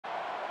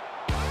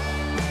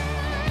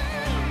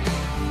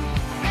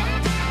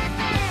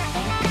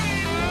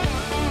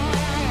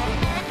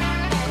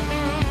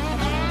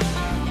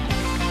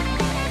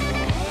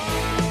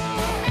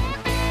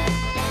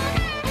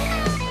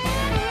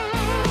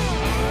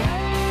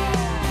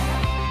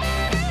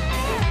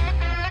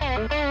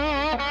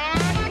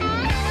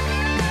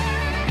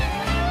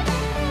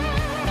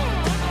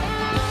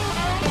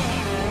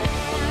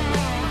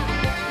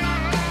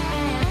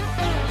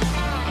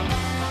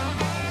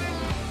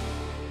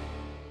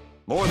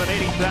More than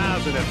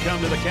 80,000 have come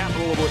to the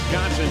capital of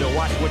Wisconsin to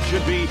watch what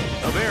should be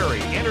a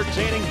very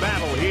entertaining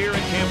battle here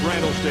at Camp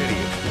Randall Stadium.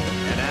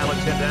 And now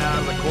let's head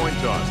down to the coin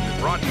toss.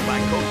 Brought to you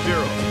by Coke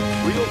Zero.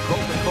 Real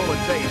Coca-Cola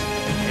taste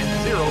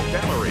and 0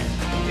 calories.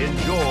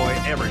 Enjoy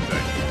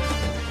everything.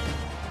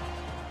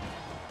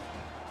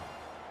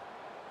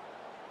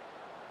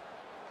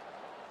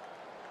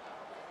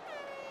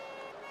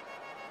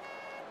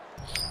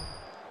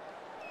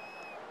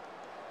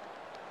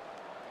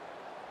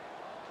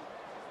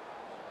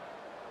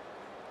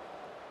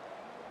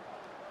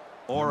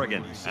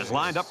 Oregon has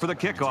lined up for the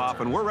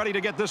kickoff, and we're ready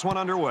to get this one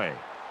underway.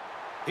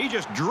 He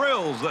just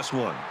drills this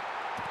one.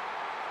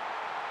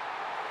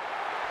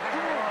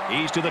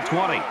 He's to the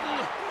 20.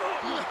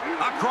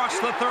 Across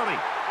the 30.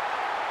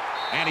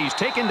 And he's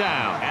taken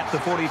down at the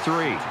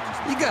 43.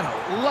 You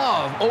gotta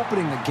love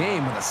opening the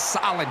game with a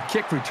solid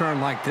kick return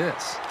like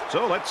this.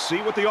 So let's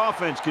see what the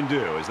offense can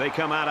do as they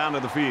come out onto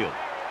the field.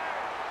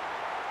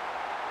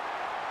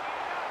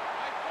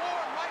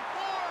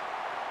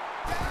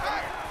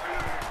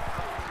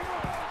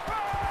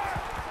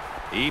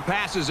 He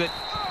passes it.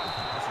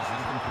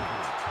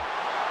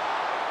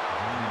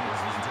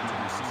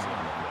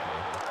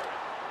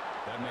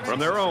 From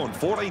their own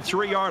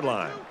 43-yard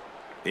line.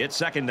 It's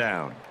second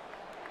down.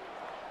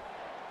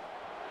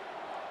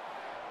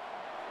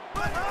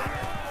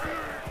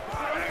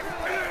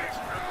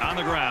 On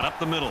the ground, up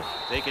the middle.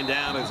 Taken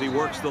down as he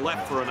works the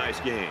left for a nice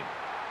gain.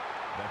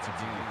 That's a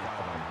gain of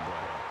 5 on the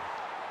play.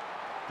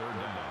 Third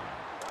down.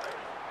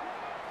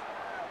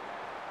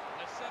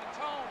 Let's set a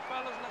tone,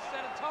 fellas. Let's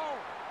set a tone.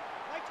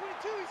 Mike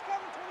 22, he's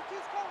coming.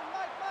 22's coming.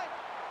 Mike.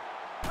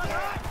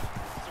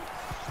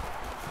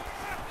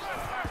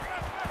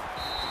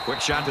 Quick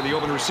shot to the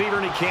open receiver,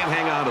 and he can't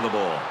hang on to the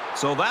ball.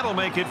 So that'll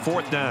make it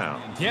fourth down.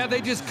 Yeah,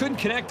 they just couldn't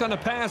connect on the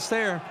pass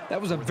there.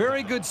 That was a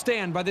very good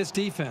stand by this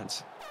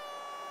defense.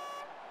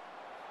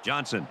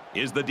 Johnson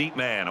is the deep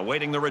man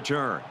awaiting the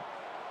return.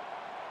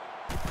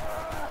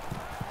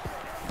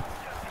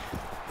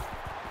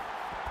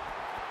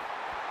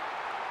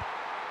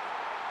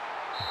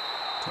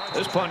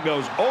 This punt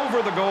goes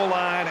over the goal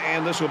line,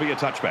 and this will be a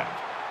touchback.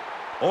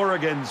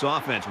 Oregon's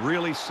offense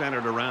really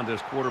centered around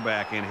this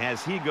quarterback, and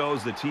as he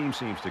goes, the team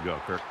seems to go,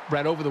 Kirk.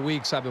 Brett, over the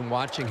weeks, I've been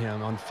watching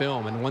him on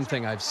film, and one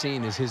thing I've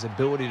seen is his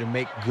ability to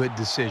make good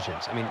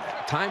decisions. I mean,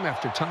 time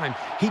after time,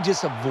 he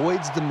just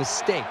avoids the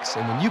mistakes.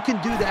 And when you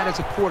can do that as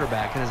a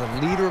quarterback and as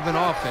a leader of an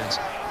offense,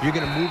 you're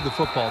going to move the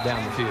football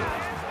down the field.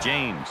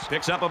 James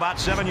picks up about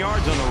 7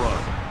 yards on the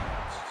run.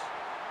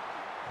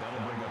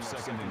 That'll bring up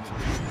second and 3.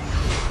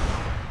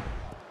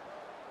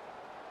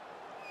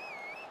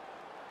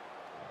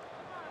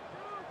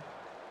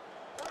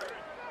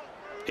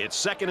 It's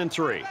second and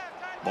 3.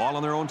 Ball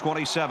on their own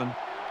 27.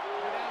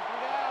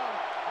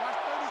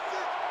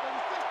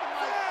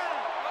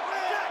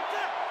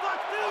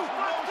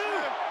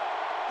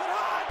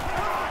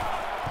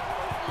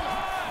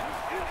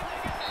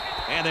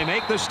 And they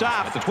make the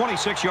stop at the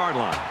 26-yard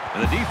line.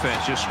 And the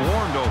defense just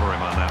swarmed over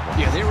him on that one.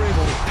 Yeah, they were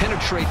able to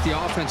penetrate the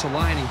offensive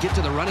line and get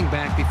to the running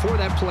back before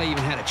that play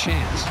even had a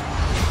chance.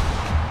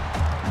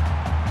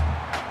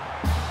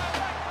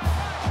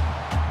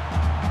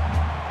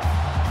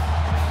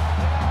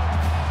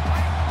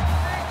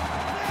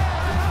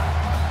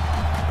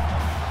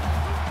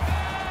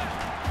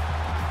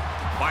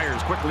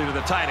 Fires quickly to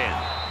the tight end.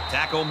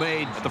 Tackle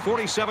made at the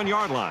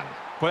 47-yard line.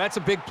 Well, that's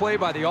a big play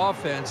by the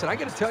offense. And I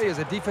got to tell you, as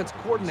a defensive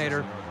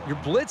coordinator, you're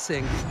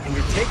blitzing and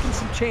you're taking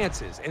some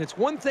chances. And it's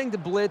one thing to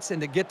blitz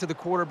and to get to the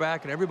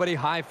quarterback and everybody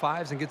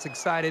high-fives and gets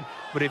excited.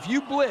 But if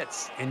you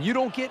blitz and you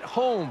don't get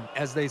home,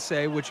 as they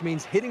say, which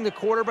means hitting the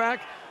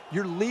quarterback,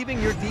 you're leaving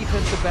your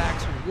defensive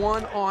backs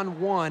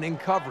one-on-one in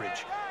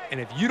coverage. And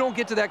if you don't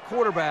get to that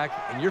quarterback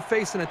and you're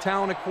facing a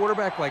talented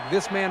quarterback like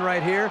this man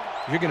right here,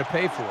 you're going to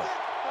pay for it.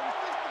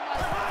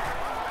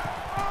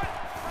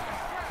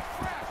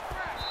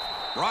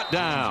 Brought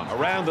down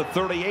around the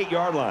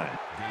 38-yard line.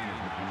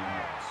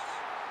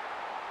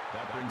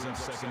 That brings up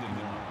second and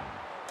 1.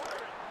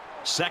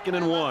 Second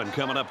and 1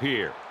 coming up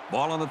here.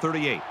 Ball on the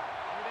 38.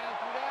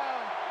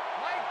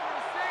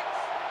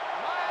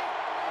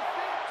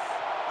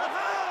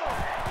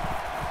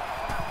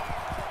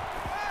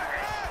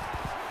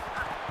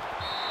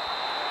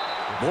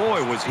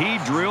 Boy, was he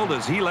drilled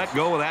as he let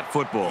go of that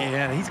football.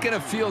 Yeah, he's going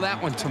to feel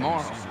that one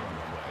tomorrow.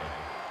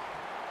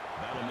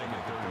 That'll make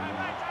it 3rd and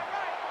 1.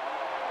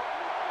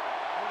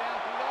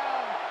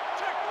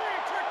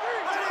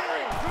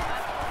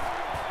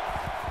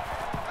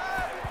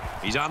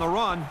 He's on the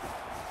run.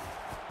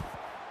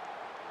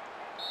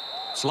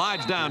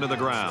 Slides down to the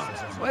ground.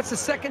 Well, that's the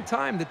second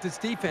time that this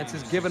defense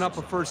has given up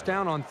a first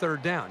down on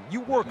 3rd down.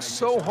 You work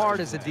so hard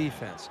as a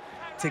defense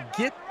to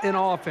get an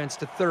offense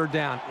to 3rd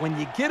down. When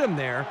you get them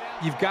there,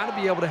 you've got to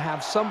be able to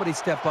have somebody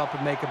step up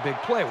and make a big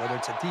play, whether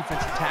it's a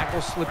defensive tackle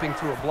slipping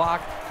through a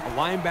block, a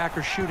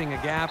linebacker shooting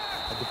a gap,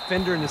 a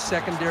defender in the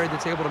secondary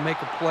that's able to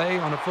make a play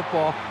on a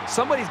football.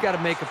 Somebody's got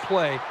to make a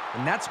play,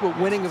 and that's what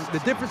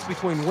the difference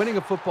between winning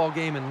a football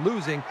game and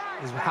losing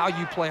is how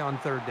you play on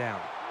 3rd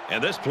down.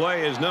 And this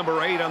play is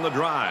number 8 on the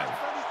drive.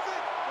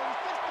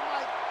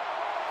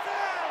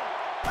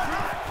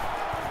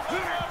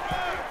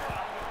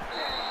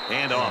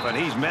 Hand off, and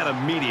he's met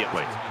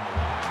immediately.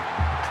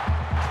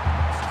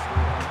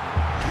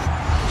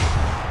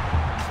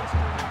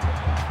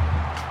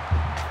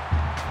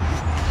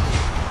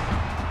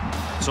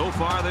 So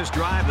far this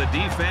drive, the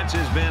defense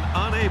has been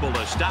unable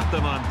to stop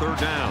them on third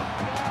down.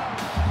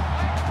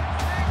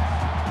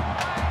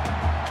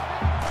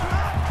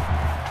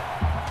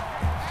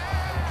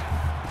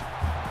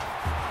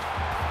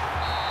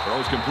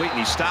 Throws complete, and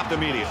he stopped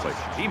immediately.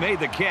 He made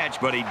the catch,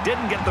 but he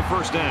didn't get the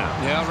first down.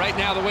 Yeah, right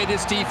now, the way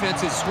this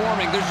defense is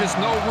swarming, there's just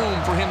no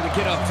room for him to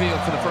get upfield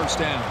for the first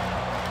down.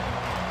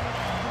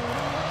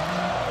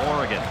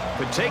 Oregon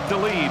could take the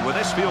lead with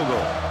this field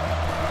goal.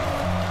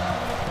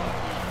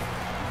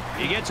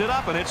 He gets it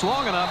up, and it's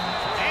long enough,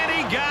 and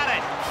he got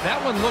it.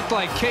 That one looked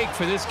like cake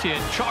for this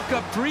kid. Chalk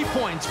up 3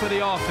 points for the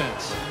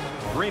offense.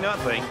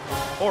 3-0,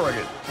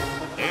 Oregon.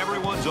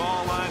 Everyone's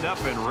all lined up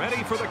and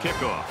ready for the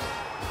kickoff.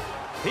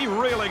 He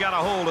really got a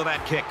hold of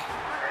that kick.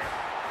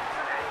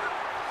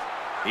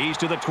 He's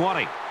to the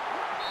 20.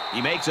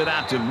 He makes it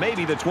out to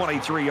maybe the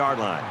 23-yard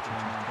line.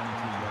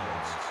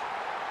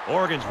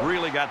 Oregon's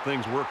really got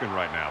things working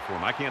right now for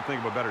him. I can't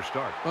think of a better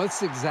start. Well,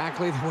 it's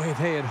exactly the way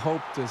they had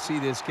hoped to see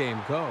this game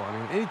go. I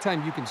mean,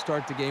 anytime you can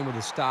start the game with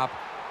a stop,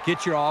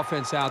 get your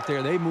offense out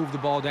there, they move the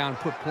ball down,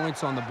 put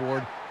points on the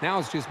board. Now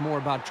it's just more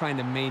about trying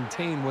to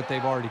maintain what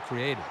they've already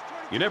created.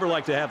 You never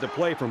like to have to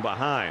play from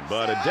behind,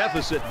 but a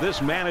deficit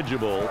this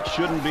manageable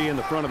shouldn't be in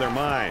the front of their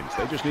minds.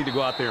 They just need to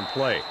go out there and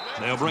play.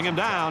 They'll bring him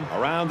down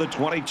around the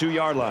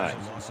 22-yard line.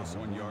 Loss of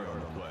 1 yard on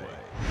the play.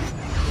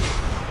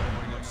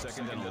 Bring up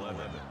 2nd and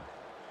 11.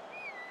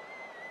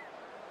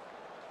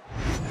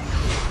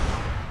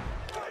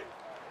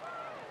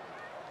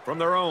 From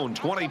their own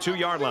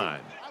 22-yard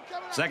line.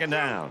 2nd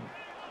down.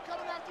 I'm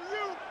coming after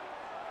you.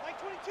 Like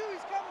 22,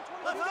 he's coming.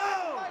 22. Let's go.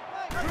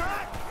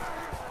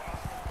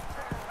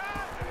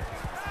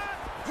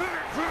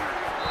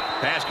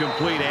 Pass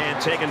complete and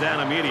taken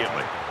down immediately.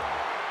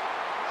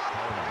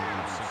 That'll bring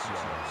up 6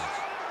 yards.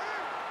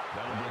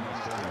 That'll bring up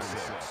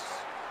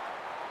 36.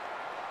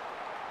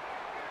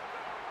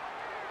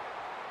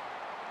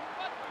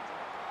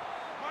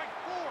 Mike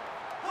 4.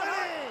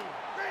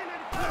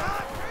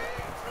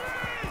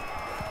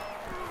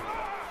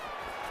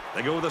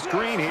 They go with a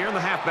screen here, and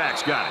the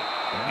halfback's got it.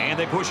 And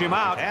they push him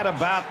out at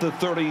about the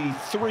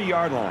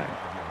 33-yard line.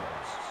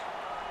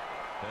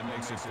 That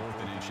makes it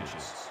 4th and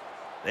inches.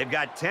 They've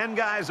got 10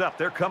 guys up.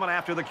 They're coming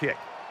after the kick.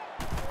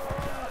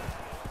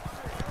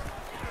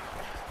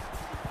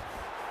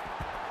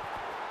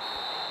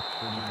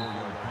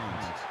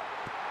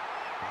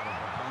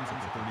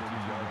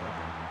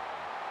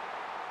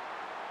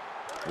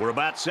 We're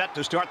about set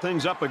to start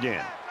things up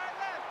again.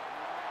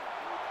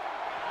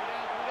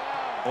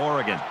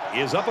 Oregon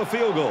is up a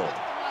field goal.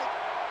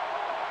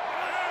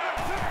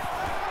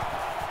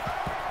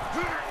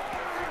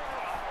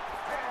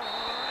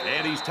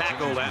 And he's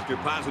tackled after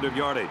positive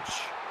yardage.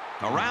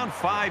 Around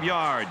 5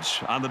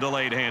 yards on the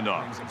delayed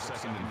handoff.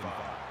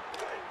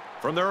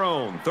 From their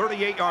own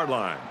 38-yard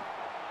line.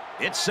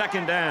 It's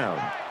 2nd down.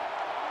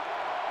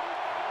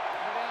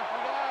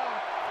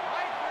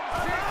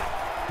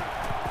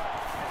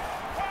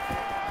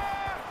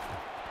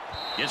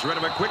 Gets rid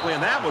of it quickly,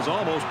 and that was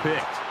almost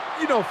picked.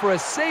 You know, for a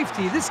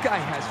safety, this guy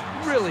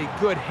has really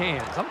good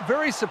hands. I'm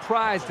very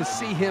surprised to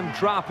see him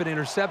drop an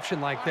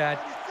interception like that.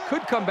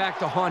 Could come back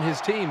to haunt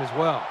his team as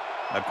well.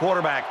 A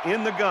quarterback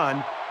in the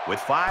gun with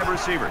 5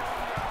 receivers.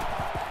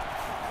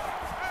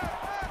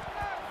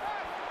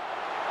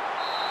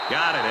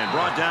 Got it and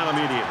brought down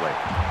immediately.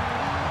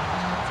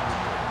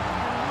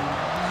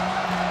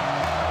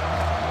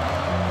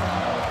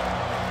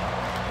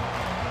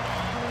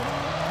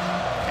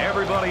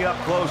 Everybody up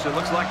close. It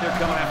looks like they're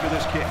coming after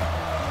this kick.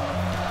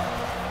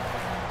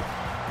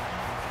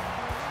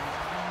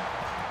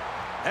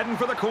 Heading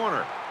for the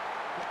corner.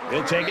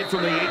 He'll take it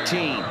from the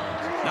 18.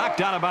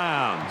 Knocked out of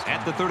bounds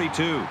at the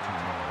 32.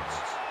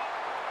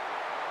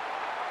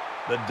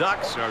 The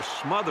Ducks are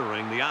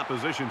smothering the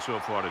opposition so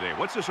far today.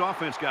 What's this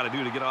offense got to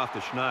do to get off the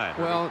schneid?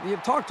 Well,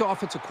 you've talked to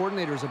offensive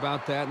coordinators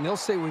about that, and they'll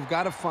say we've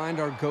got to find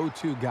our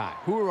go-to guy.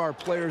 Who are our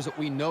players that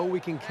we know we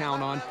can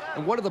count on,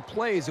 and what are the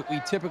plays that we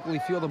typically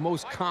feel the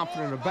most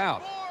confident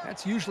about?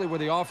 That's usually where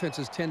the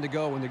offenses tend to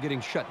go when they're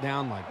getting shut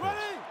down like this.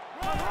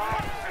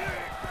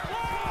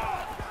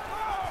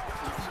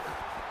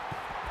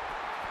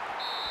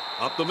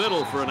 Up the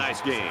middle for a nice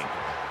game.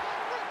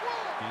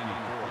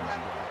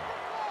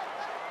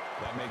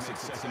 That makes it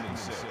 2nd and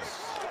 6.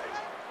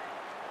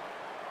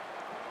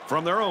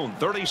 From their own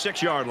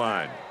 36-yard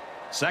line.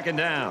 2nd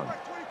down.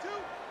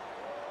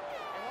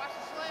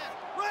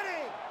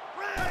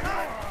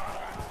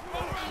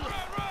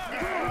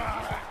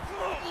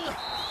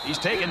 He's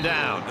taken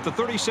down at the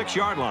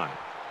 36-yard line.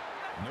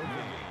 No gain.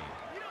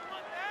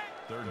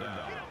 3rd down.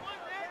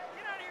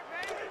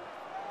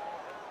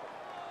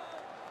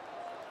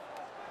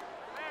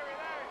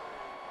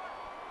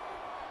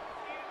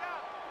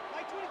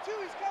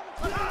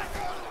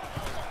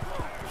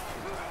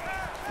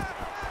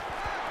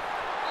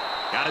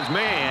 Got his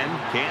man.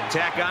 Can't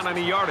tack on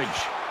any yardage.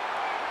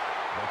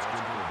 That's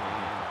good for a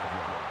gain of 5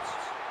 yards.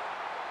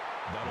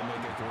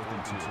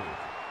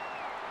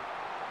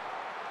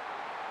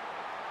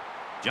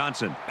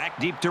 Johnson back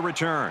deep to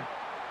return.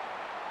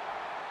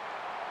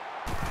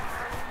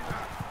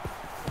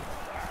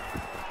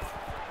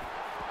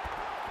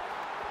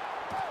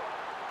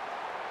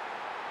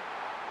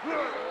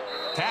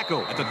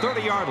 Tackle at the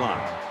 30-yard line.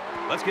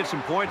 Let's get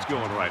some points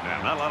going right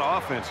now. Not a lot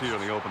of offense here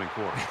in the opening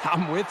quarter.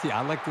 I'm with you.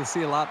 I'd like to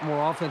see a lot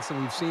more offense than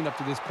we've seen up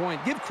to this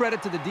point. Give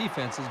credit to the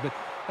defenses, but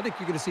I think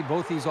you're going to see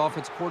both these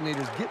offense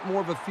coordinators get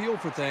more of a feel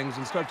for things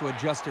and start to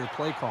adjust their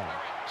play calling.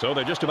 So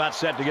they're just about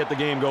set to get the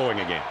game going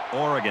again.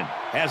 Oregon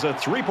has a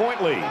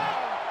 3-point lead.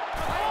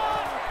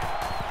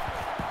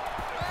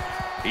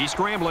 He's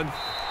scrambling,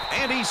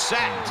 and he's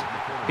sacked.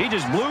 He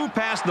just blew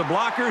past the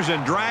blockers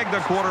and dragged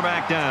the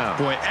quarterback down.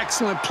 Boy,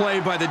 excellent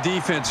play by the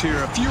defense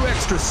here. A few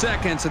extra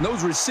seconds, and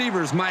those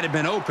receivers might have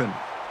been open.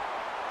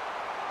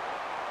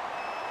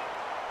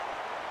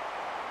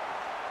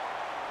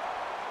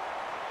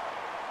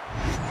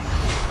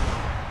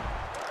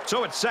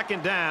 So it's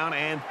 2nd down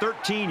and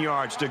 13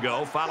 yards to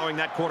go following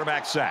that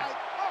quarterback sack.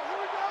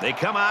 They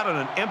come out in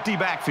an empty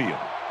backfield.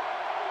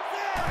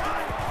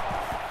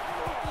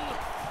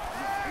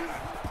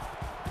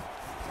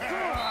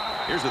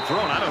 Here's the throw,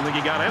 and I don't think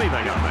he got anything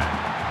on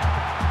that.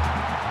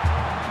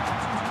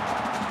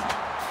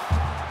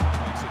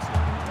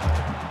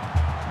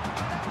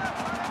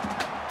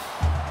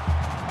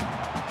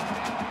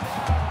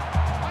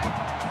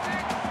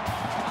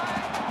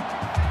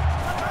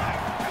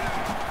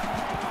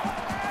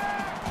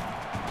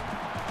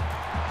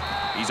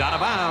 He's out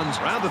of bounds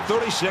around the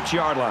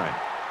 36-yard line.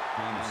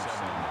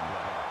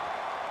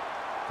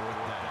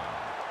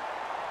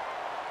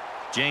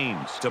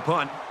 James to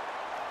punt.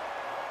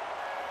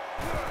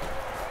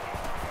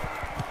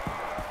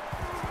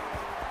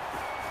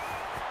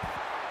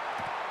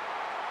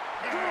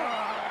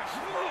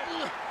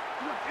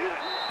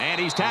 And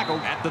he's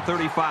tackled at the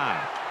 35.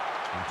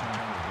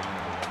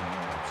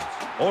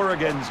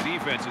 Oregon's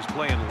defense is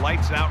playing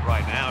lights out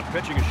right now and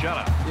pitching a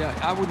shutout. Yeah,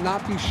 I would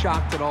not be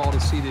shocked at all to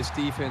see this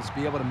defense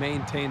be able to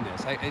maintain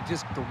this.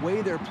 Just the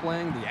way they're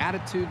playing, the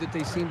attitude that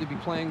they seem to be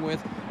playing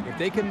with, if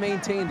they can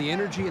maintain the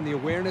energy and the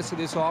awareness of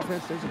this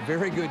offense, there's a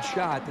very good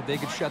shot that they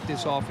could shut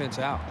this offense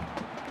out.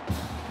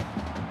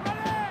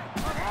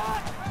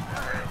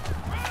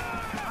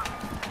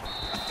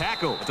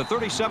 Tackle at the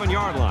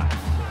 37-yard line.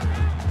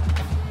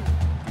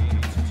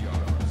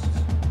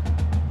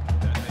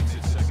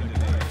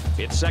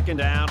 It's 2nd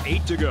down,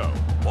 8 to go.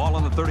 Ball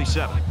on the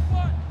 37.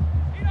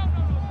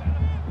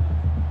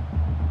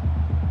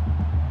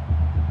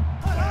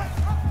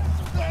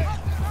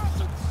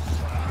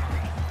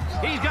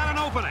 He's got an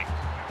opening.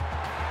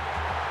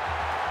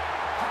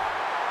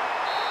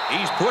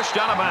 He's pushed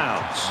out of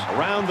bounds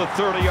around the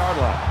 30-yard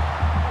line.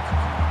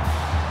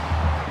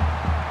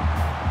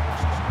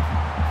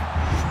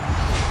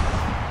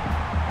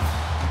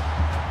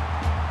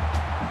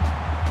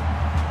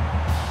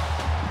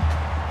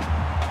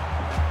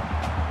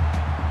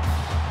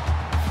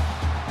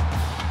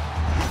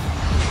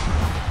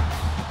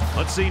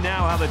 Let's see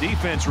now how the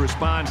defense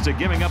responds to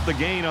giving up the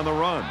gain on the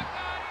run.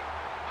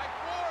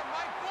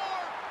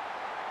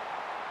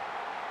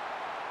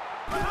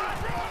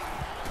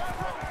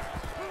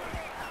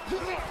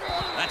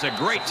 That's a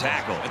great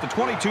tackle at the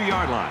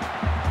 22-yard line.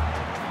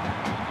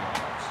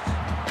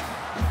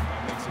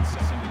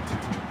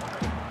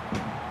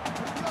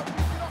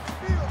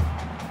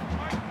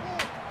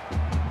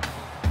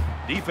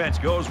 Defense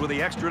goes with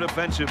the extra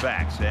defensive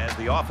backs as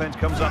the offense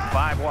comes up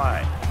 5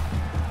 wide.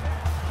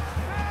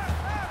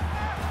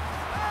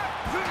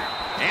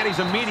 And he's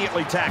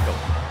immediately tackled.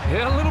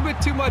 Yeah, a little bit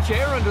too much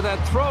air under that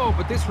throw,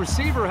 but this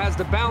receiver has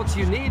the bounce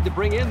you need to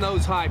bring in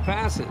those high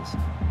passes.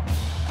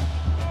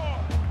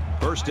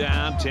 1st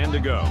down, 10 to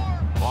go.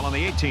 Ball on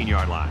the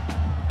 18-yard line.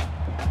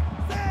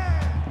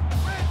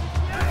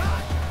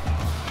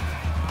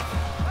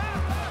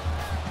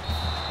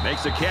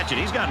 Makes the catch, and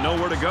he's got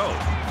nowhere to go.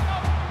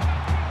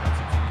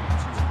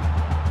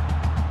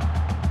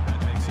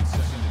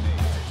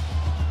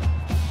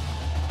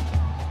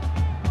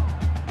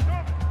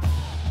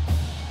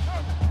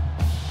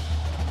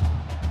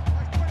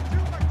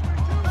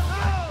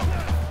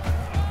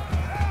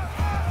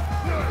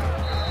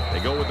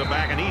 Go with the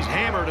back, and he's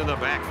hammered in the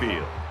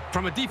backfield.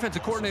 From a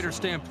defensive coordinator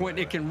standpoint,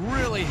 it can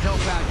really help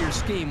out your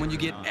scheme when you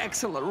get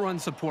excellent run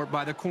support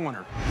by the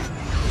corner.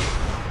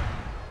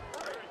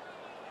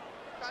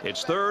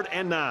 It's 3rd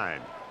and 9.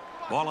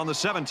 Ball on the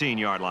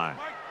 17-yard line.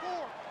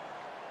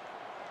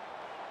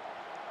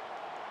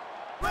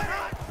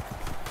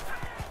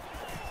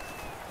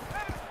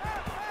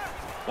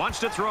 Wants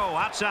to throw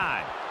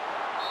outside.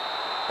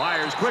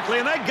 Fires quickly,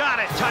 and they got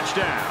it.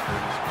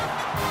 Touchdown.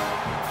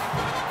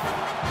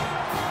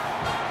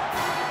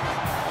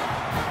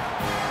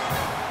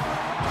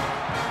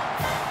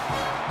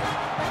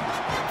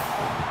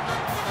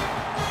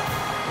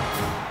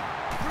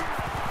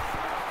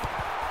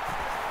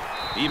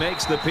 He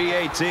makes the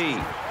PAT.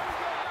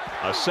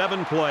 A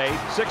 7-play,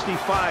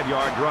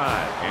 65-yard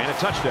drive, and a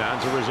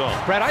touchdown's a result.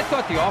 Brad, I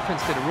thought the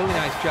offense did a really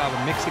nice job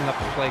of mixing up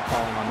the play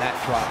calling on that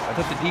drive. I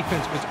thought the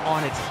defense was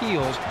on its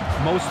heels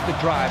most of the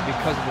drive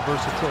because of the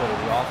versatility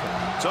of the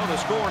offense. So the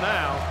score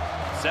now,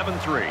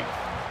 7-3.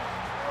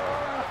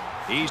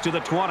 He's to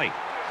the 20.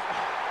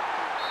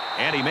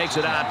 And he makes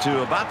it out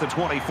to about the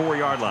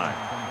 24-yard line.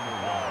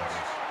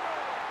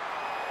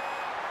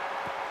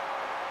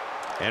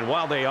 And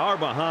while they are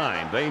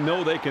behind, they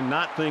know they can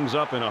knot things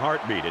up in a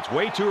heartbeat. It's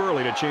way too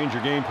early to change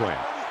your game plan.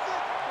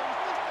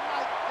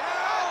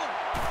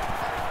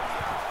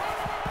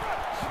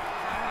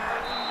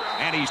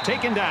 And he's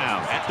taken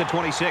down at the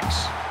 26.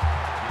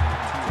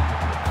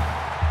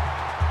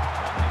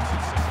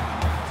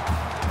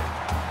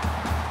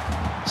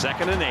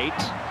 Second and 8.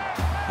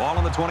 Ball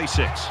on the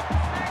 26.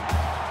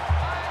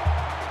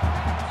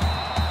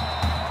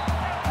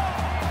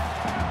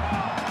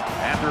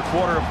 After a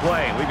quarter of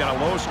play, we've got a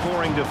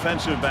low-scoring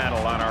defensive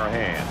battle on our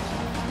hands.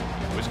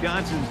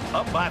 Wisconsin's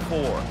up by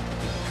 4.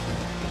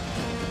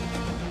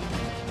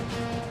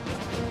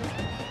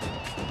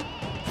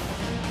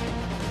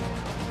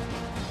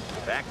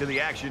 Back to the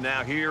action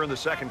now here in the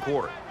second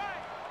quarter.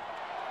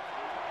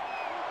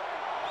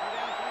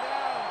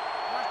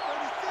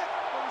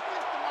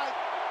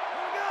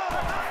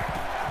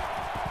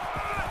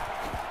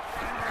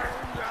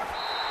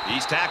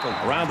 He's tackled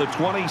around the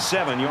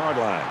 27-yard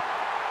line.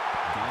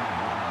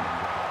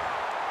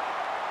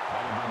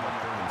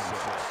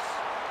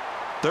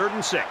 Third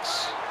and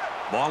 6.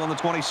 Ball on the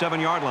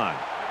 27-yard line.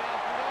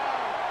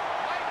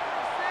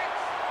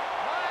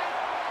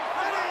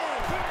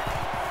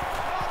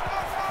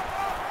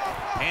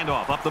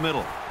 Handoff up the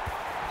middle.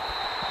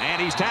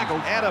 And he's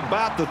tackled at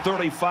about the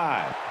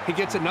 35. He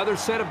gets another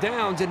set of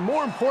downs and,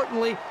 more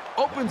importantly,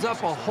 opens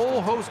up a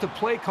whole host of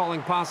play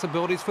calling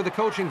possibilities for the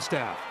coaching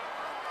staff.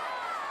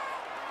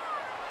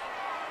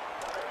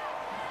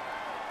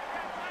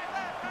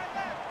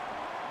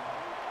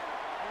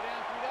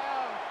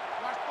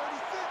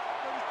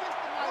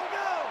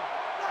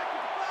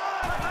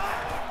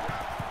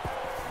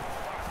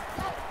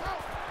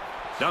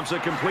 Dumps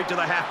it complete to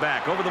the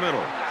halfback over the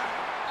middle.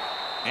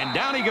 And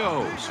down he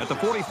goes at the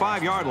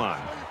 45-yard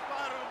line.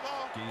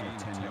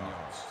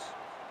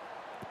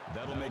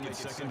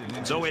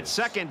 So it's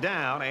second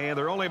down, and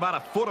they're only about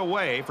a foot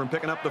away from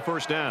picking up the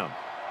first down.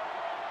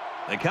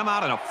 They come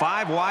out in a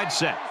 5-wide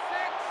set.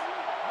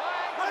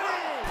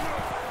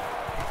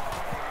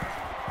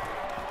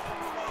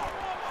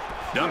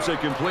 Dumps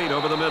it complete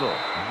over the middle.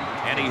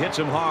 And he hits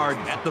him hard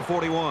at the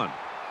 41.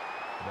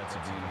 That's a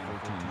gain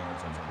of 14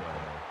 yards on the play.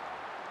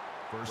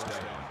 First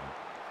down.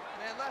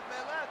 Man left,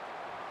 man left.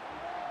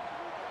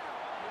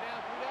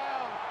 Three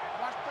down.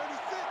 Watch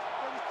 36.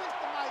 36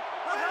 to Mike.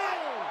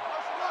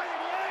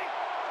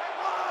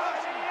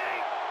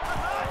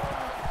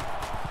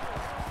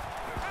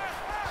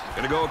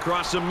 Going to go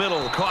across the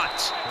middle.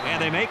 Caught.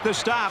 And they make the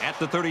stop at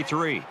the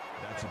 33.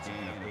 That's a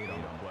gain of 8 on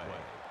the play.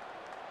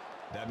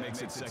 That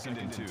makes it second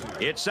and 2.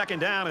 It's second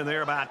down, and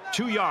they're about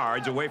 2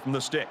 yards away from the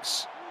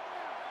sticks.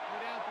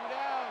 Three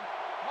down.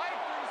 Mike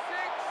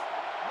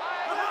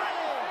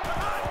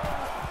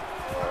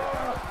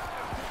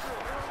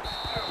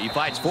 36. He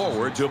fights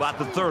forward to about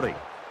the 30. Call it a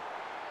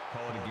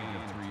gain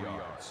of 3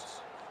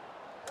 yards.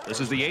 This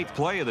is the 8th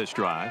play of this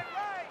drive. Three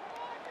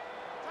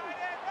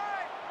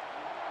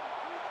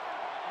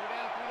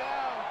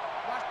down.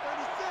 Watch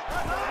 36.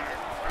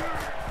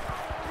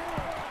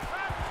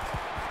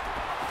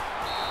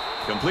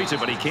 Completes it,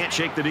 but he can't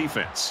shake the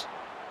defense.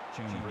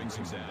 Chain brings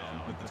him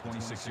down at the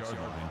 26-yard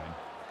line.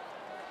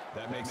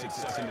 That makes it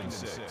second and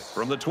 6.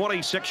 From the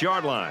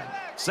 26-yard line.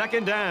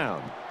 Second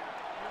down.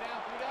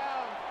 Three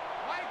down.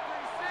 Mike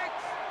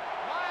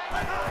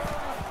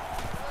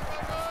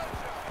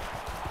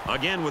 36.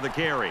 Again with a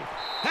carry.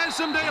 Has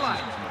some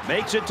daylight.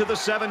 Makes it to the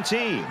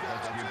 17.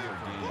 That's a good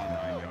gain of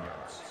 9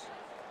 yards.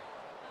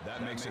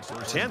 That makes it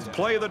first 10th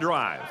play of the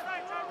drive. Three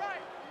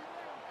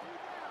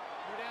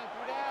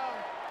down.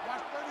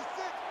 Watch 36.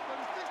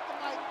 36 to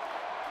Mike.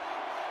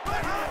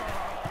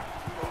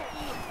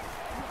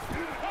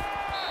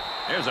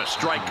 There's a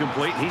strike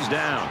complete. He's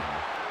down.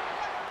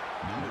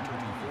 Number 24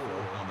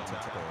 on the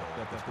tackle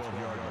at the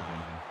 12-yard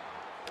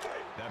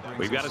line.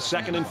 We've got a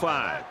second and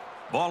 5.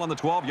 Ball on the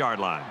 12-yard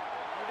line.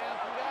 Three down.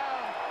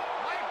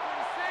 Mike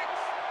 36.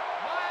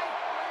 Mike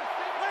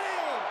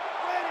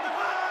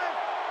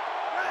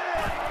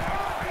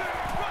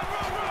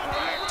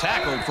 36.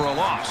 Tackled for a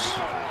loss.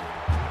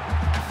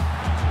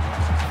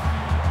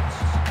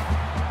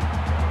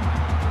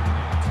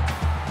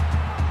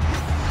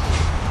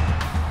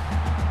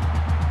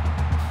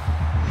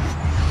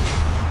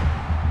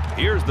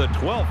 Here's the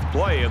 12th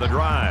play of the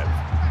drive.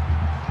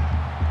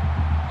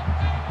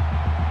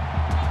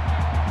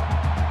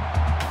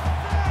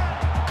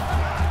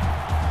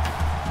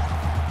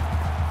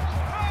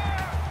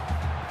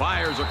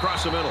 Fires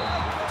across the middle.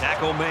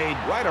 Tackle made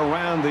right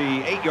around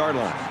the 8-yard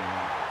line.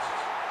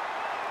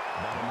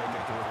 That'll make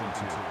it 4th and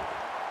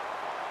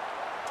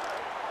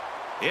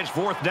 2. It's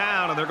 4th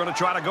down, and they're going to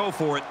try to go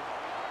for it.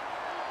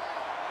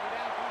 Three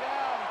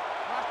down.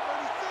 Watch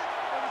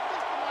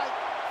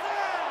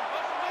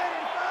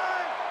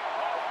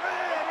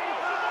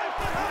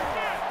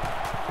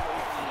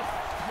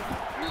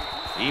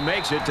He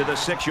makes it to the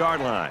 6-yard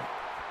line.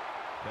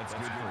 That's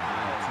good for 2 yards.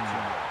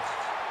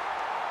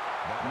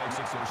 That makes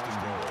it first and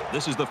goal.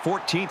 This is the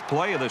 14th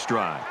play of this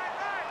drive.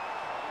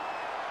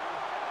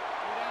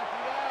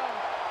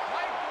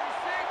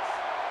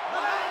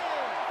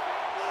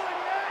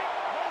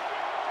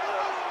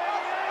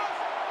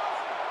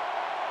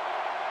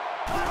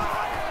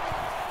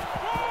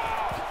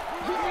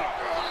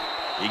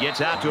 He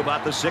gets out to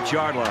about the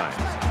 6-yard line.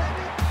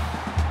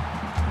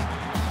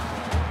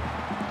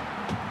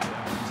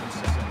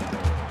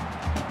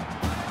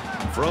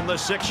 From the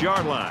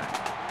 6-yard line,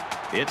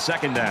 it's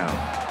 2nd down.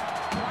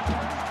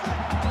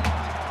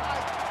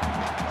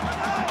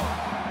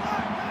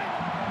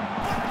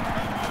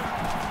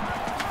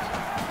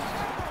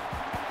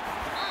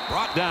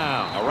 Brought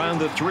down around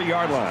the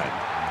 3-yard line.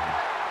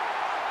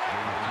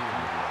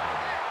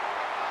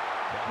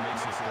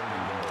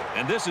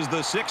 And this is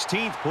the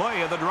 16th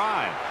play of the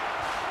drive.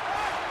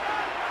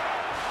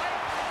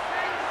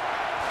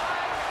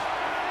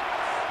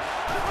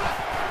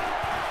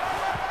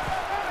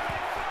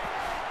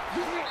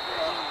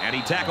 And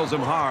he tackles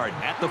him hard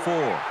at the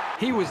 4.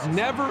 He was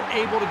never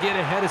able to get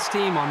ahead of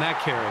steam on that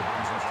carry.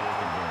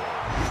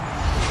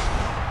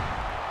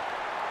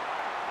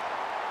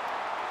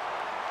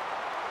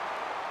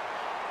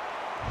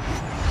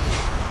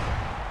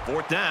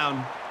 Fourth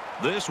down.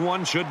 This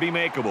one should be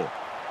makeable.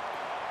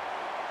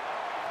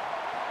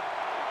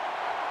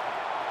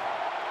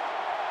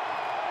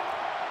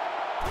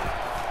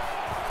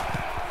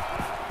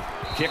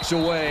 Kicks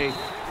away,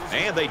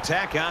 and they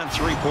tack on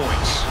 3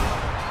 points.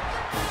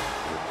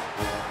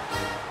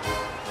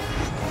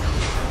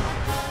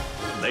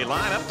 They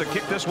line up to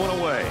kick this one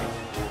away.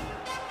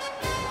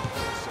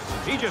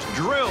 He just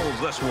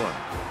drills this one.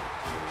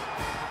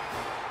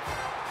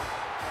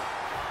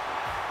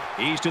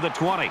 He's to the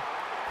 20.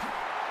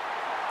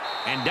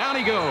 And down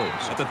he goes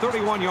at the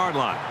 31-yard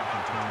line.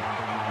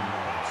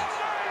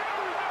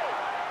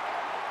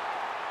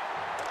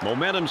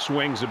 Momentum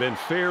swings have been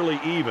fairly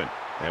even.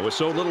 And with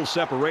so little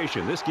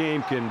separation, this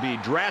game can be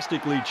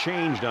drastically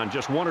changed on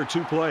just 1 or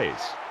 2 plays.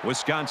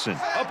 Wisconsin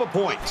up a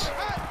point.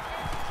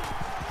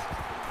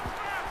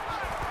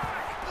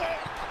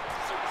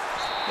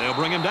 They'll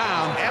bring him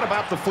down at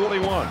about the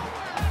 41.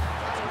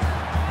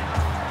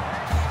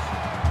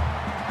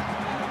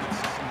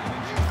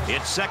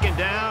 It's 2nd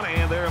down,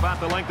 and they're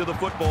about the length of the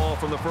football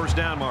from the 1st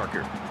down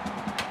marker.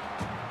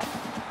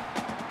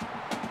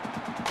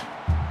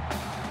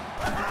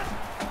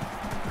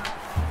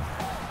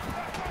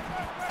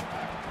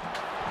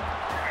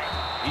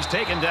 He's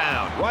taken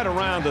down right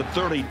around the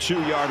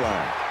 32-yard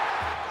line.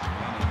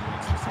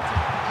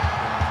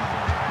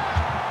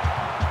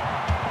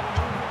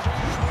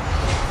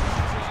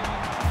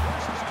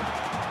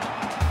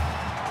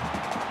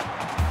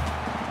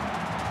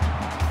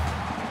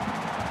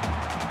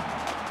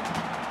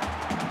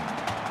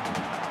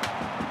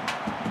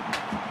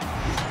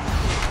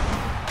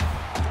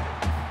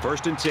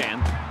 First and 10,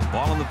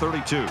 ball on the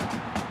 32.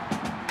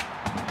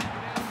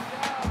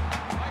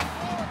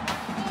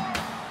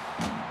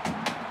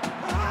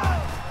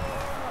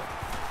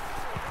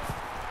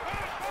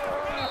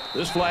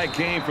 This flag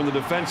came from the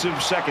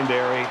defensive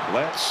secondary.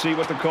 Let's see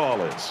what the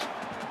call is.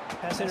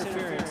 Pass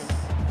interference.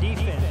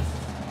 Defense.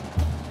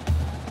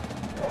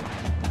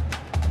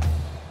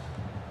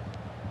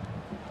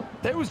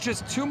 There was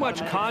just too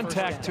much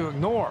contact to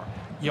ignore.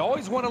 You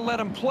always want to let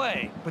him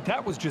play, but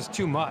that was just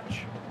too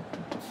much.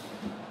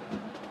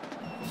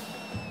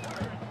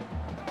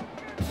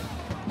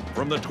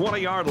 From the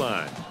 20-yard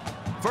line,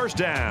 1st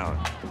down.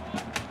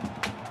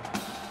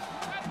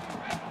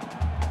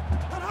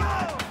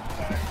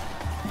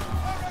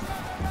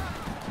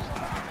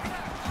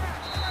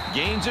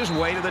 Gains his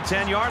way to the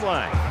 10-yard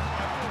line.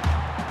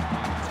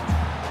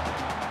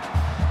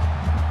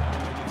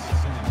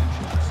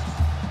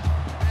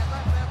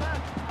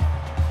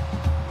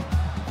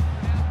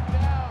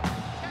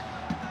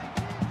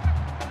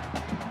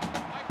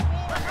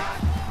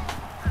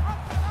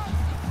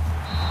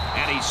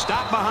 And he's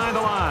stopped behind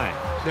the line.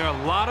 There are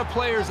a lot of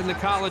players in the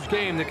college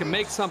game that can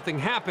make something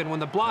happen when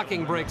the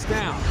blocking breaks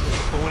down.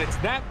 But when it's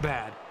that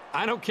bad,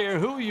 I don't care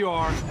who you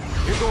are,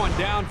 you're going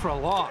down for a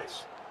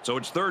loss. So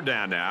it's 3rd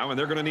down now, and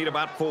they're going to need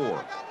about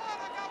 4.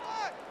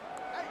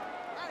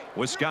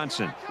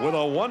 Wisconsin with a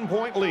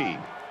 1-point lead.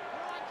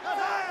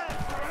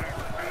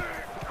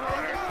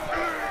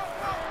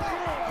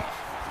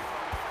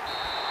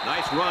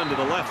 Nice run to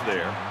the left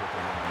there.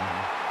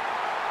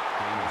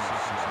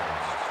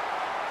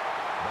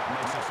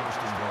 That makes it first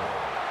and goal.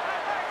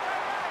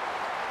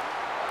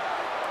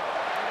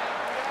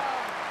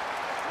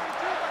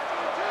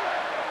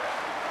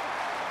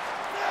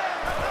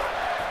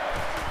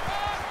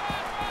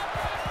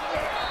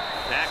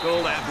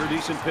 Tackled after a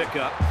decent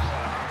pickup.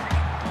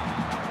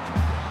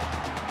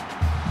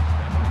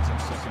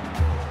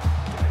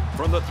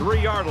 From the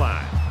 3-yard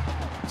line.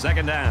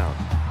 2nd down.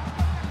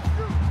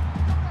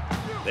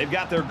 They've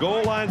got their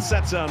goal line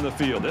sets on the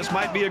field. This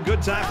might be a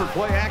good time for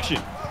play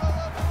action.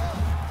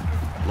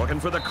 Looking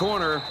for the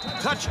corner.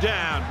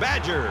 Touchdown,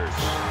 Badgers.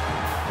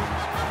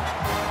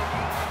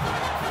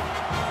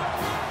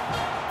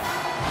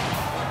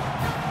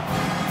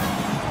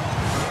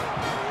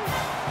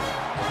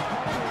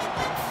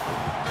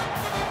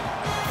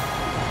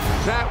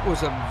 That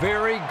was a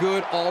very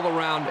good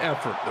all-around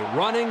effort. The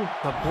running,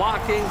 the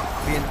blocking,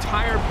 the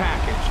entire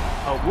package.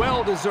 A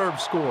well-deserved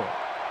score.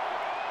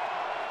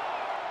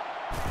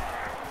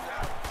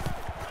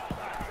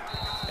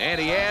 And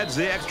he adds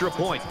the extra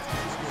point.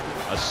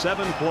 A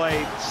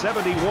 7-play,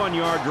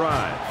 71-yard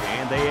drive.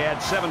 And they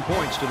add 7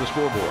 points to the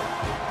scoreboard.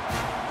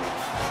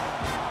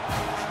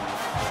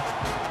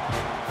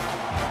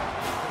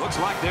 Looks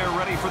like they're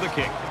ready for the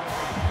kick.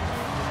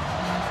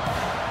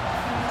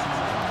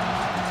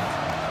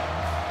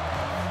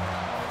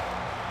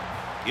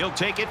 He'll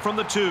take it from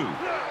the 2.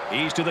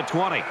 He's to the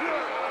 20.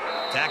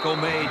 Tackle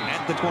made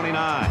at the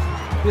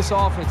 29. This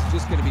offense is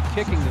just going to be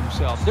kicking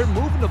themselves. They're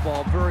moving the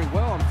ball very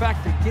well. In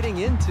fact, they're getting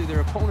into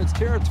their opponent's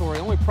territory.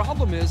 The only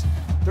problem is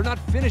they're not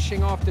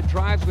finishing off the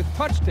drives with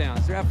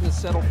touchdowns. They're having to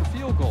settle for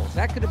field goals.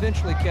 That could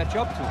eventually catch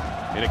up to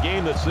them. In a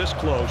game that's this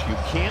close, you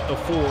can't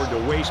afford to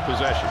waste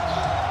possessions.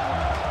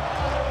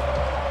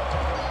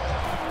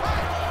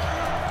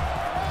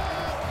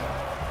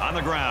 On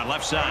the ground,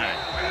 left side.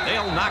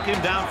 They'll knock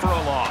him down for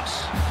a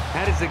loss.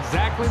 That is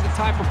exactly the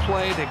type of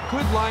play that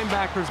good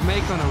linebackers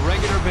make on a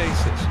regular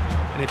basis.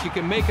 And if you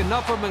can make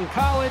enough of them in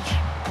college,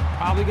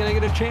 probably going to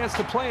get a chance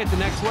to play at the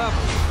next level.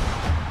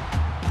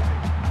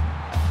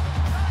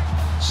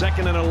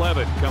 2nd and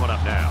 11 coming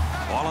up now.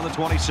 Ball on the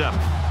 27.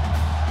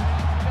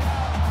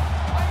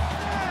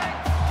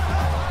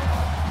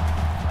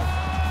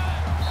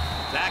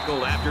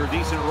 Tackled after a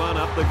decent run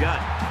up the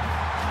gut.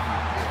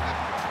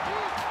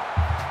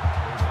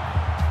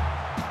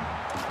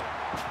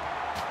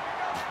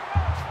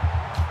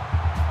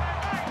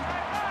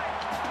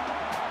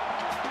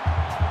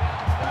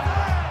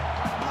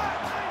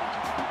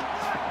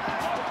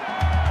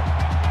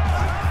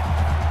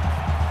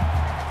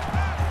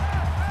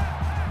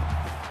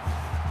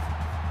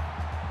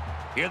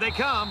 Here they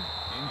come.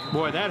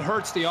 Boy, that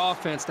hurts the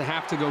offense to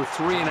have to go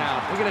 3 and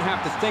out. They're going to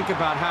have to think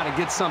about how to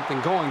get something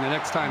going the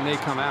next time they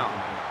come out.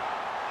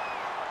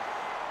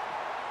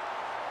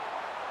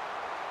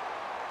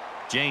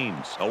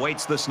 James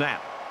awaits the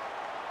snap.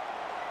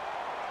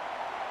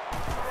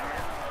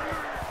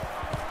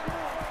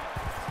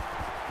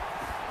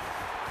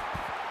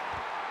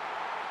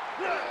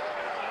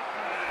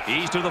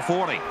 He's to the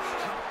 40.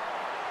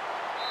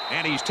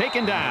 And he's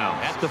taken down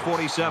at the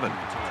 47.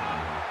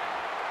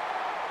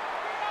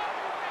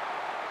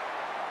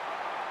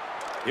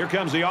 Here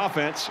comes the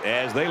offense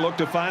as they look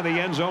to find the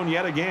end zone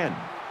yet again.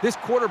 This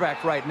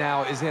quarterback right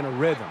now is in a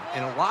rhythm,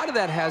 and a lot of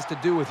that has to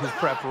do with his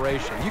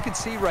preparation. You can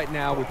see right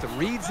now with the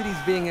reads that he's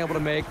being able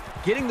to make,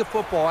 getting the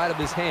football out of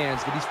his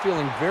hands, that he's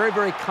feeling very,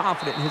 very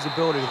confident in his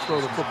ability to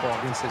throw the football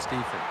against this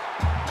defense.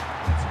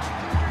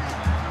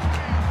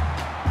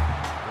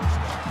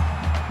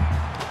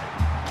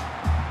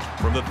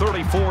 From the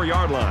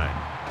 34-yard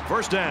line,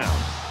 first down.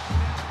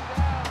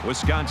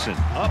 Wisconsin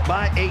up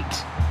by 8.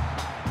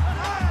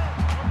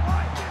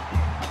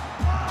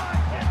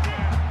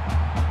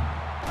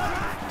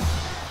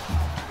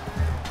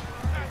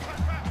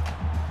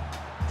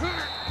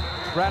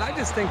 Brad, I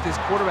just think this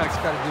quarterback's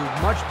got to do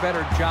a much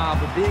better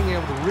job of being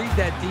able to read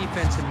that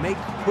defense and make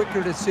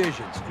quicker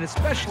decisions. And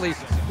especially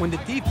when the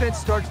defense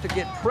starts to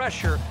get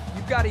pressure,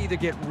 you've got to either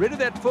get rid of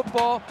that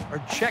football or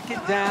check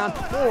it down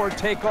or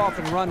take off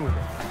and run with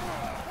it.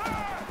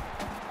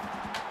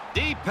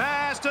 Deep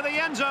pass to the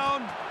end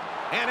zone.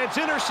 And it's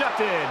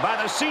intercepted by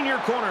the senior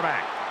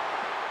cornerback.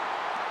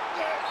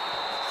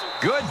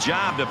 Good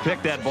job to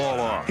pick that ball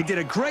off. He did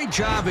a great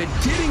job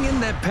at getting in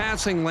that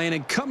passing lane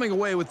and coming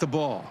away with the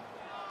ball.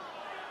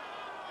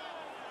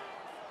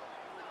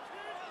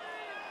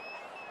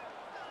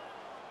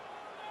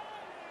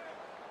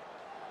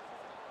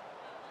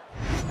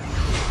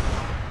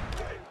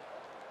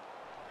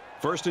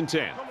 First and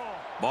 10.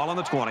 Ball on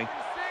the 20.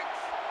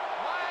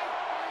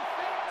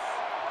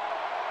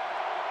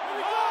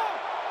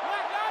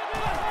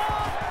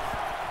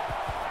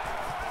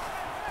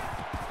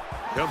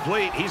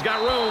 Complete. He's got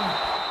room.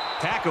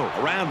 Tackle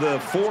around the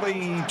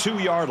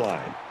 42-yard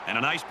line. And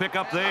a nice pick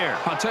up there.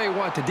 I'll tell you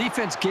what, the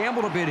defense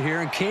gambled a bit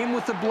here and came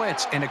with the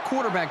blitz, and the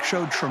quarterback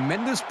showed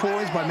tremendous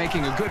poise by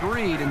making a good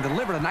read and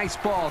delivered a nice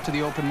ball to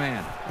the open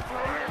man.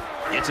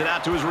 Gets it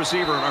out to his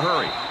receiver in a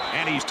hurry.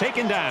 And he's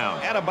taken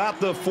down at about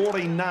the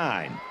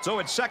 49. So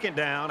it's second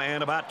down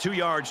and about 2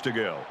 yards to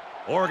go.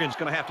 Oregon's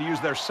going to have to use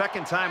their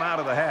second time out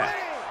of the half.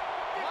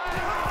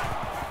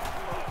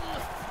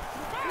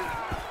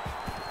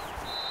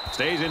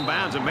 Stays in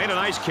bounds and made a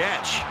nice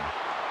catch.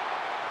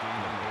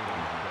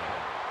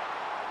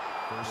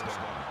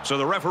 So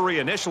the referee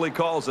initially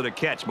calls it a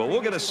catch, but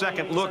we'll get a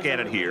second look at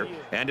it here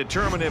and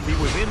determine if he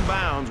was in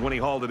bounds when he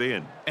hauled it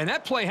in. And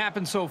that play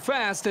happened so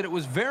fast that it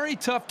was very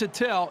tough to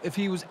tell if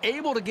he was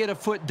able to get a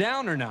foot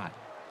down or not.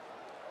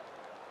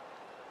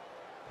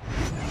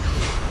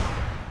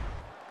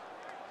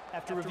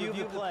 After review of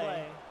the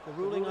play, the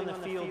ruling on the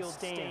field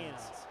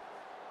stands.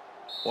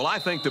 Well, I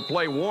think the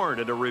play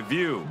warranted a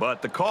review,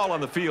 but the call on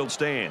the field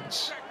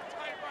stands.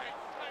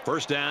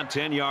 First down,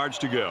 10 yards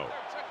to go.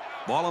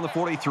 Ball on the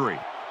 43.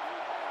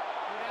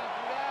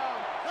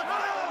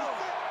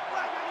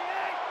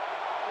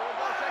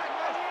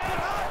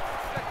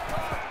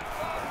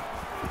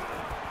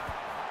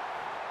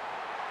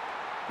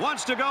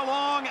 Wants to go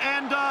long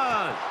and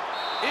does.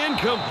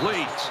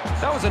 Incomplete.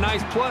 That was a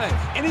nice play.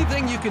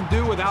 Anything you can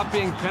do without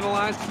being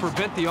penalized to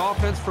prevent the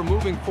offense from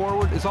moving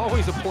forward is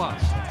always a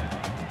plus.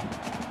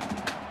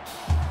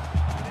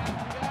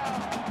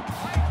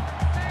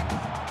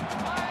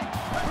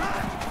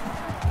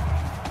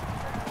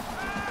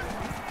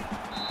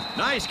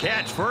 Nice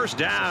catch, first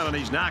down, and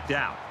he's knocked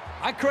out.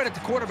 I credit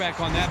the quarterback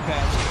on that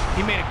pass.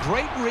 He made a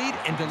great read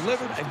and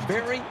delivered a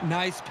very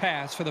nice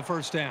pass for the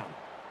first down.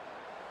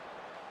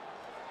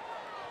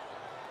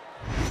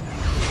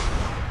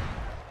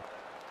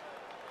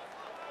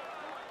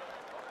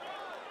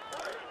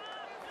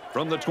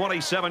 From the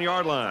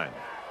 27-yard line,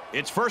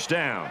 it's first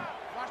down.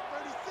 Watch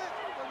 36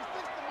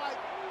 to Mike.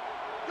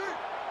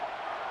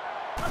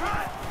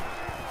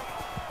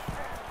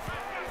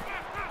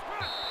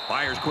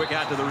 Fires quick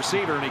out to the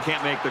receiver, and he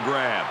can't make the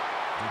grab.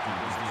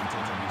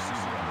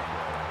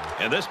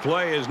 And this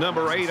play is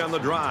number 8 on the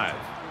drive.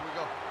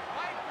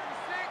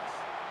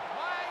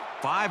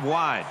 5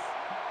 wide.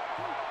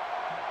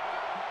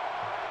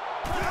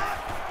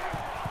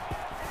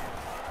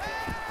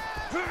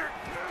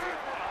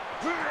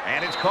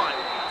 And it's caught.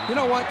 You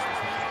know what?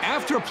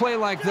 After a play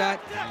like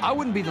that, I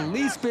wouldn't be the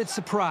least bit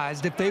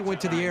surprised if they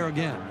went to the air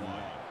again.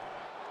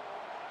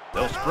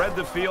 They'll spread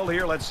the field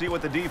here. Let's see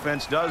what the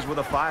defense does with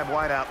a 5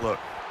 wide outlook.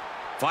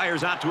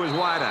 Fires out to his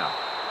wide out.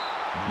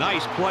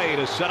 Nice play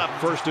to set up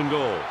first and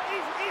goal.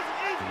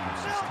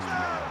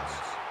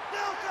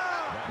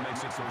 That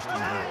makes it first and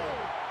goal.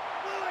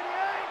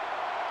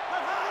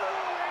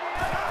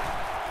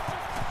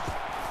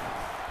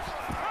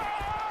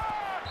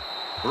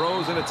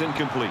 Throws, and it's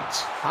incomplete.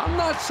 I'm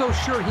not so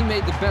sure he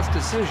made the best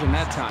decision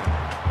that time.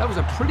 That was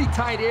a pretty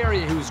tight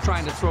area he was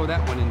trying to throw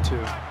that one into.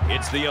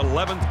 It's the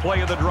 11th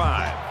play of the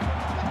drive.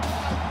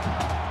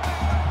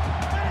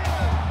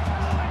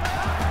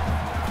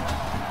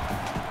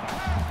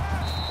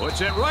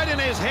 Puts it right in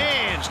his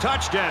hands.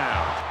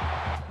 Touchdown.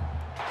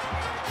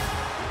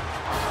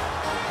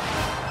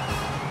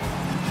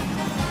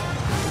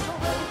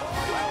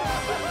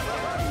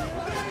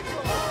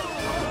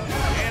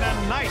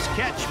 Nice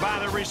catch by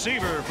the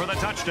receiver for the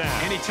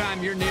touchdown.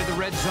 Anytime you're near the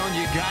red zone,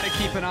 you got to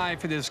keep an eye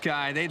for this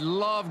guy. They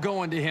love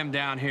going to him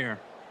down here.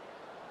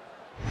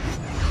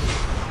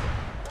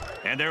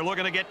 And they're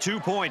looking to get 2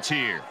 points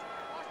here.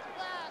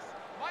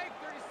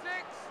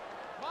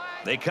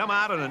 They come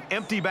out in an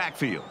empty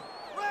backfield.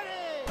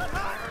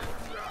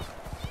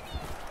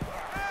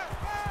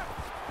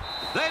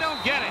 They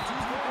don't get it.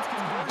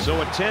 So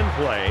a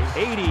 10-play,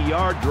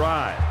 80-yard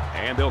drive.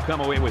 And they'll come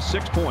away with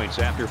 6 points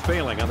after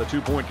failing on the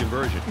 2-point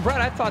conversion.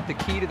 Brett, I thought the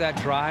key to that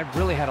drive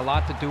really had a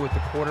lot to do with the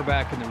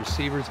quarterback and the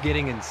receivers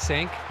getting in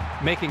sync,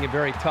 making it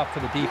very tough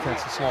for the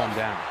defense to slow him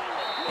down.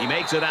 He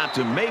makes it out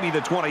to maybe the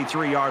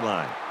 23-yard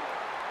line.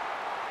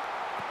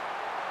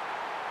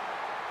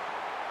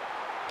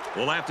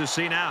 We'll have to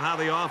see now how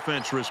the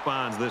offense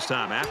responds this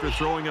time after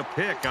throwing a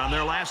pick on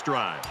their last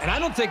drive. And I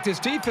don't think this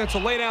defense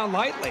will lay down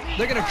lightly.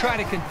 They're going to try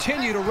to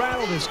continue to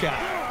rattle this guy.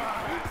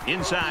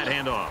 Inside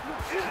handoff.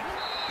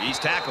 He's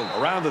tackled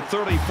around the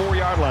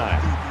 34-yard line.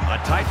 A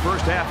tight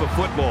first half of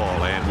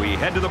football, and we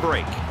head to the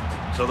break.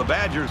 So the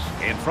Badgers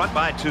in front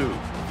by 2.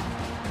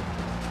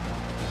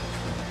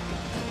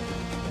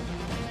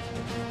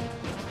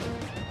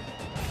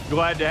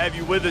 Glad to have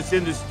you with us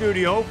in the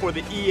studio for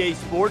the EA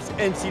Sports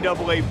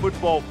NCAA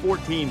Football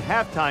 14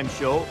 halftime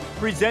show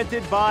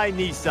presented by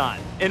Nissan.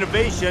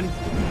 Innovation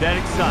that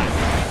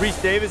excites.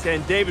 Reese Davis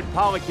and David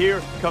Pollack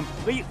here,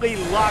 completely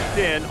locked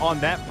in on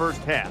that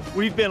first half.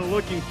 We've been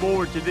looking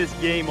forward to this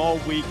game all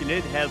week, and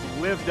it has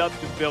lived up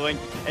to billing.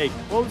 A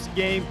close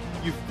game.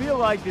 You feel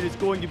like that it's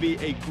going to be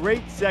a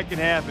great second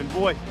half, and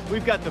boy,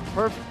 we've got the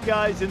perfect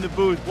guys in the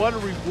booth. What a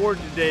reward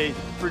today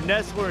for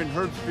Nessler and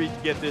Herbstreit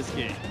to get this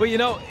game. Well, you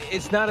know,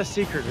 it's not a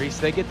secret, Reese.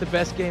 They get the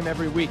best game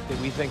every week that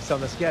we think's on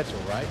the schedule,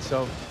 right?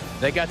 So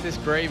they got this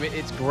great.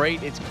 It's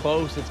great. It's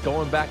close. It's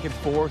going back and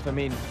forth. I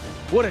mean,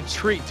 what a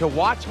treat to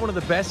watch one of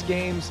the best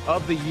games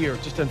of the year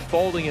just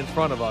unfolding in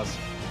front of us.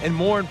 And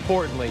more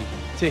importantly,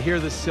 to hear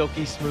the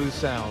silky smooth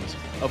sounds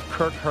of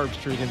Kirk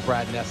Herbstreit and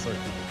Brad Nessler.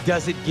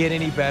 Does it get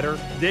any better?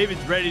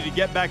 David's ready to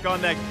get back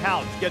on that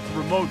couch, get the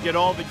remote, get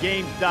all the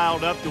games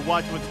dialed up to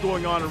watch what's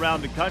going on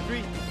around the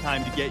country.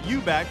 Time to get you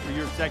back for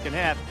your second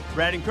half.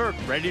 Brad and Kirk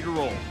ready to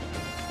roll.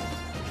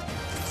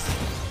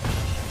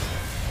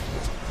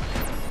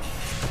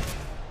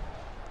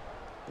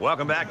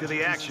 Welcome back to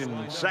the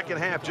action. Second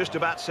half just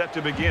about set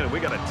to begin. We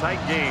got a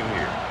tight game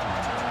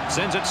here.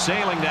 Sends it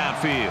sailing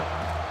downfield.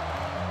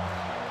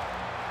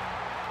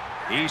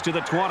 He's to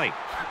the 20.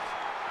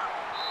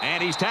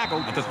 And he's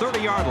tackled at the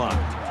 30-yard line.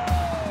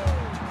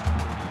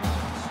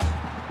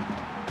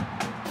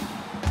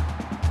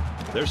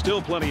 There's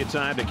still plenty of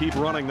time to keep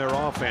running their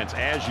offense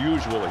as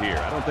usual here.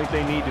 I don't think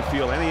they need to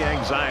feel any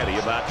anxiety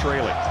about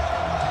trailing.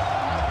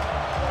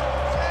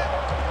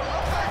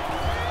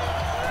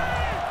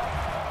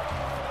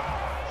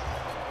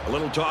 A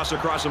little toss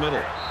across the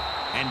middle.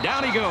 And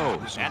down he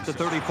goes at the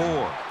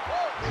 34.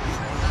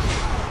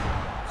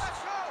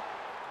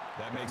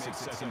 That makes it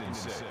 2nd and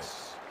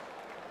 6.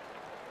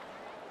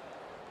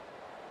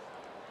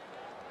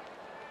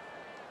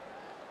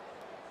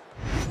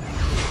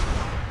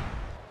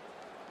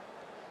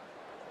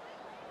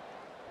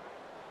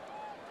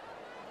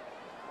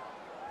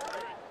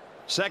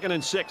 Second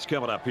and 6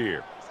 coming up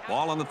here.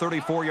 Ball on the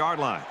 34-yard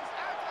line.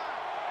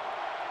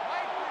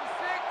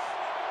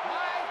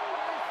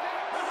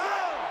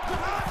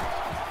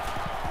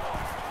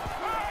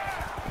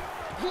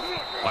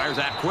 Fires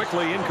out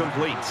quickly,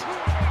 incomplete.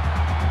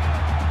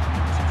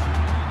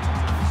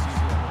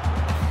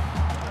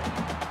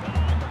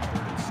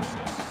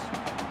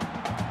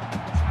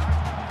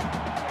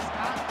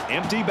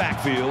 Empty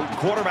backfield,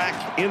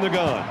 quarterback in the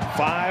gun.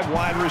 5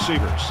 wide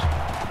receivers.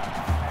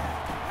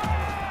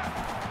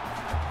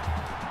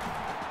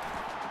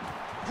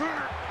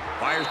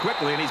 Fires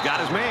quickly, and he's got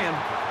his man.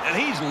 And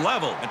he's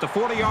level at the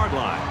 40-yard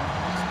line.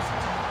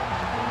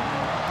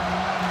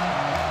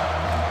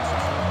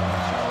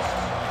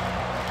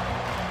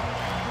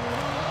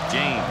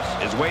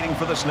 James is waiting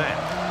for the snap.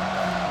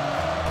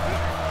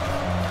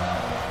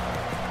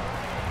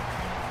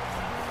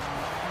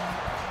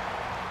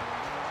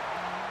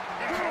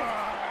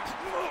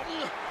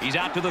 He's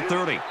out to the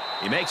 30.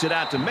 He makes it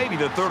out to maybe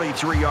the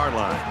 33-yard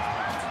line.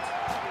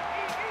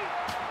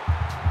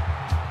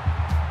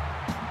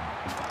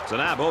 So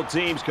now both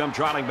teams come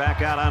trotting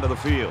back out onto the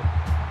field.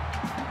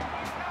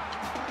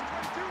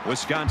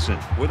 Wisconsin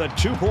with a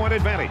 2-point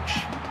advantage.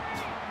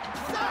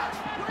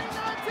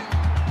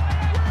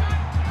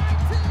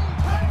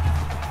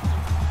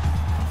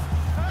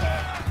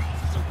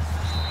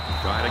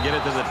 Trying to get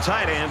it to the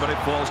tight end, but it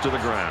falls to the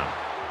ground.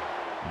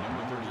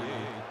 Number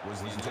 38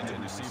 was the intended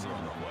receiver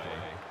on the play.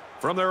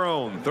 From their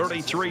own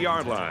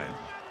 33-yard line.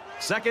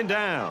 Second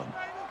down.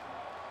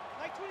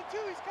 Like 22,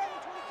 he's coming.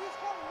 22's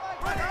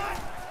coming.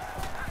 Like,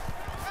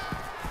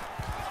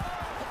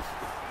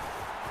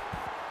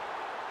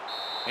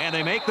 And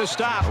they make the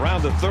stop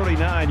around the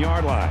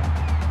 39-yard line.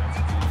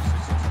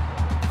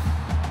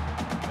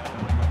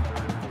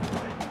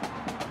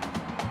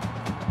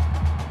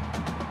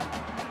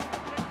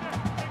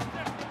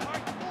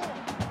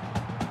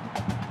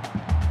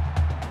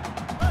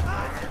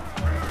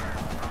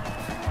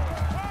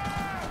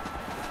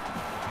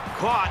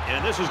 Caught,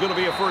 and this is going to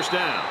be a first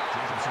down.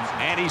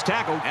 And he's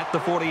tackled at the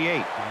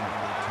 48.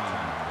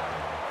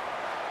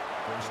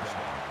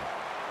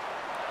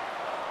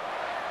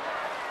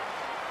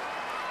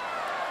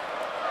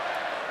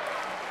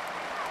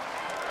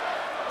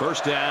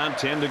 First down,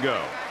 10 to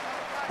go.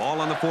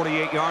 Ball on the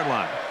 48-yard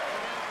line.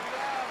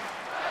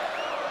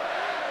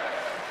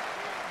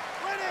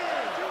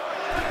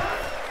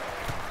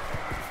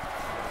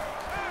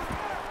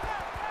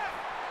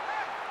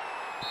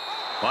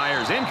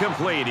 Fires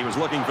incomplete. He was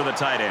looking for the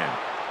tight end.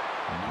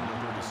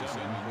 Number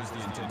 37 was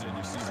the intended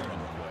receiver on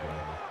the play.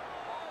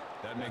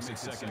 That makes it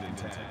 2nd and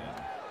 10.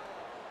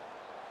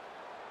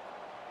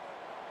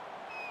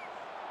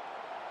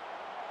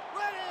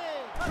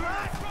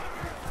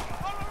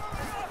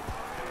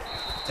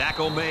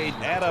 Tackle made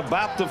at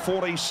about the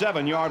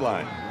 47-yard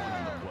line.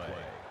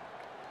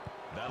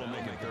 That'll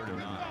make it 3rd and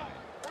 9.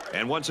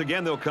 And once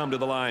again, they'll come to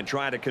the line,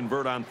 trying to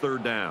convert on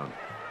 3rd down.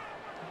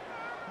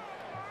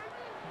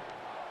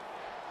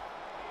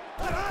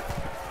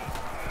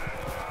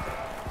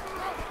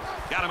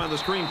 Got him on the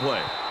screen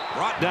play.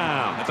 Brought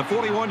down at the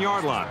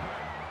 41-yard line.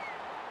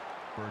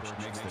 Birch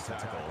makes the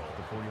tackle at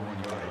the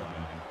 41-yard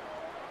line.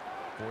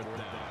 4th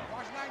down.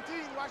 watch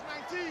 19. Watch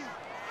 19.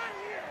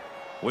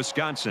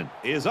 Wisconsin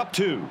is up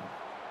 2.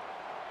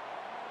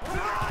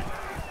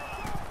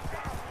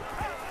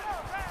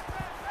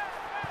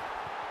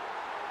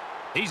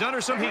 He's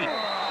under some heat.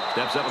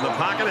 Steps up in the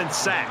pocket and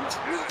sacked.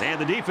 And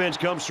the defense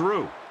comes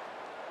through.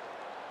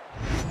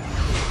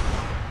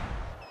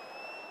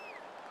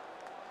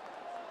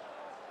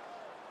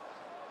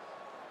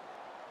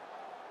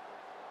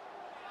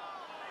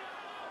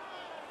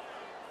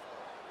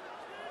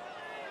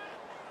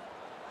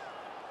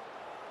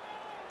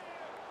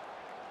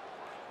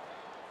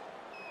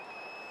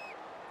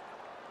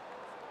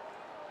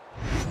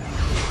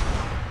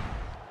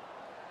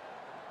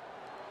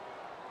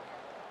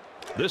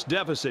 This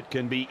deficit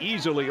can be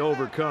easily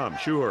overcome,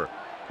 sure,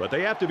 but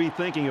they have to be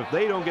thinking if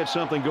they don't get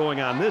something going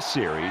on this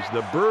series,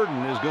 the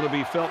burden is going to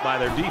be felt by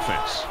their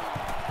defense.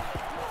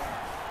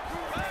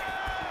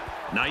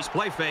 Nice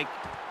play fake.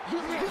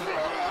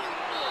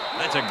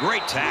 That's a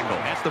great tackle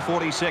at the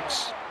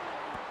 46.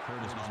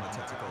 Curtis on the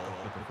tackle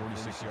at the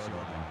 46-yard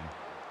line.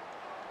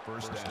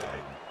 First down.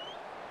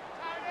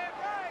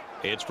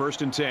 It's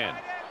 1st and 10.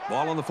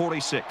 Ball on the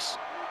 46.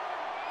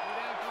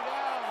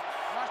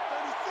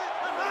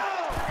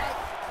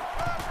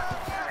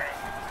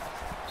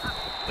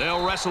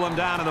 They'll wrestle him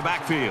down in the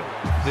backfield.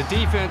 The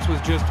defense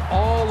was just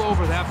all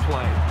over that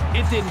play.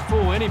 It didn't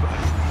fool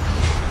anybody.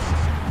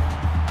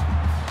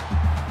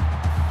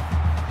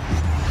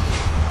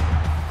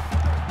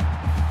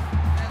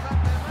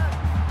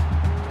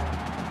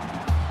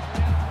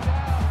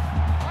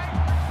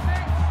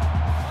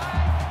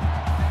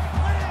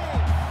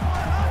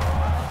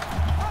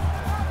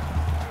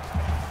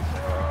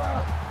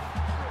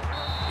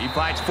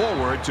 fights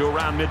forward to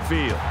around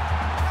midfield.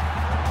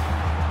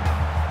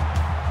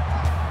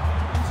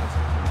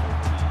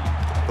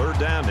 Third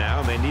down now,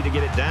 and they need to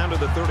get it down to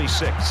the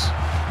 36.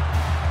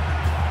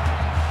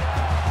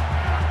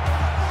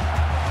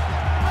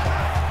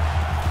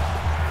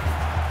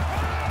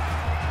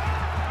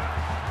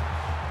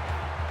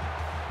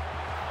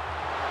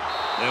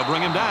 They'll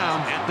bring him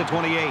down at the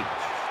 28.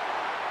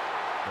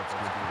 That's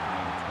good for a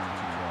gain of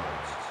 22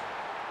 yards.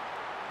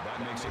 That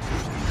makes it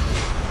 16.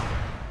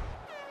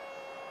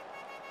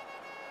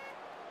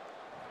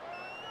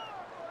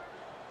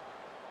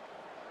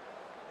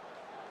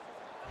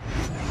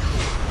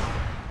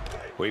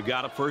 We've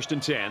got a 1st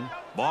and 10.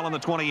 Ball on the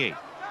 28.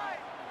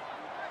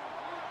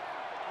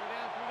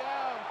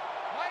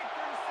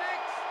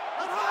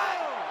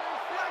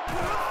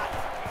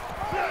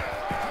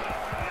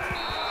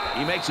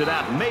 He makes it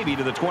out maybe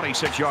to the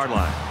 26-yard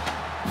line.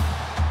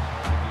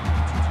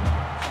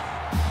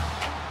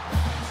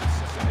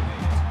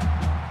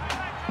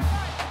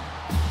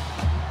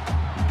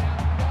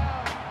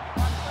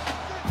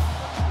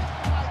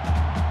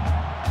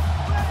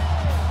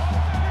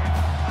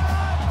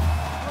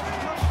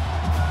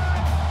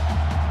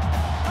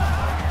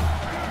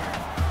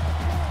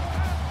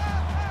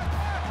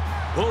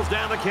 Pulls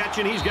down the catch,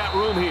 and he's got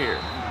room here.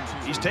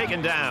 He's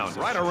taken down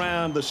right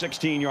around the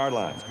 16-yard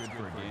line.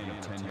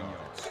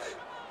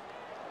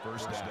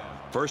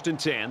 First and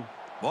 10.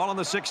 Ball on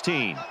the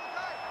 16.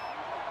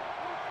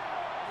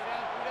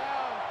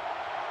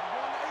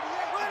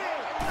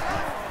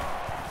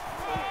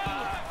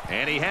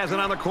 And he has it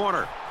on the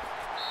corner.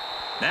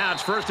 Now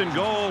it's 1st and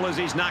goal as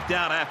he's knocked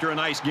out after a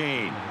nice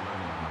gain.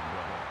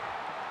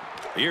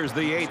 Here's the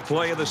 8th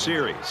play of the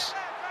series.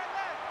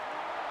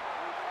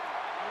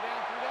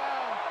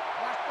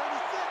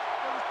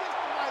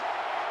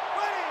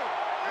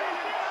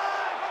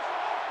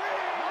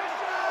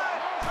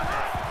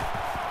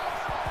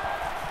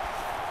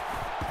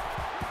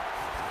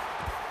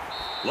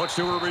 Looks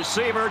to a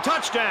receiver.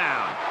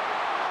 Touchdown.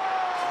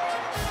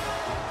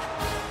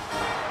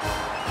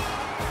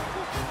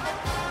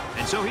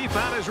 And so he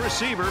found his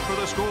receiver for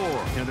the score.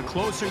 And the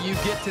closer you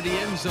get to the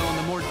end zone,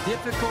 the more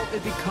difficult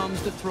it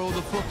becomes to throw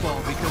the football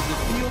because the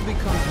field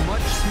becomes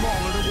much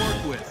smaller to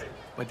work with.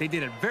 But they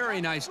did a very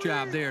nice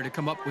job there to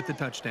come up with the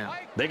touchdown.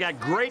 They got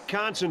great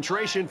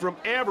concentration from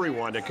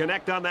everyone to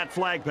connect on that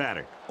flag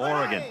pattern.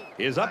 Oregon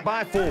is up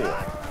by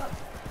 4.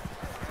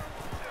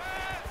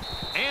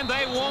 And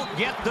they won't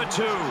get the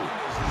 2.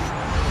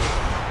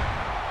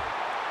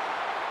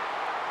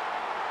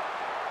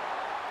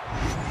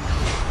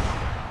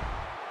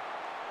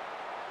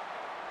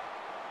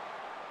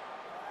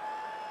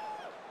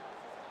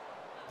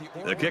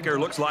 The kicker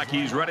looks like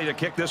he's ready to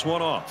kick this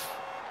one off.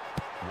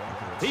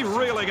 He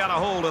really got a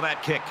hold of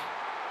that kick.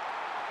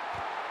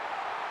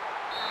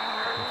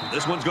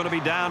 This one's going to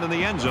be down in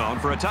the end zone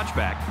for a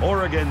touchback.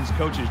 Oregon's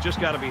coaches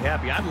just got to be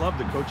happy. I'd love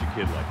to coach a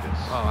kid like this.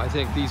 Oh, I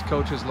think these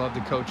coaches love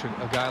to coach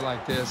a guy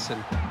like this,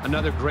 and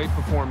another great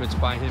performance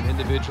by him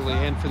individually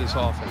and for this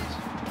offense.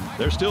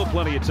 There's still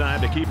plenty of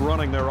time to keep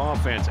running their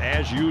offense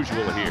as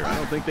usual here. I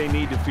don't think they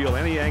need to feel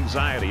any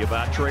anxiety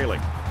about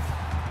trailing.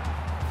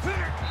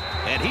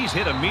 And he's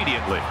hit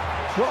immediately.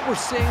 What we're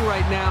seeing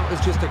right now is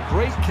just a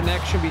great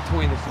connection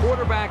between the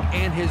quarterback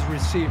and his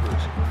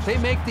receivers. They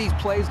make these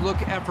plays look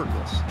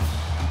effortless.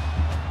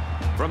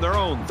 From their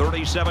own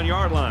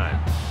 37-yard line.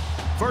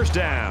 First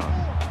down.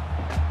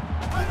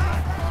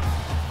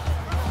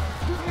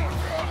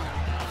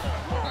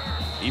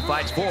 He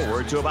fights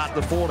forward to about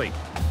the 40.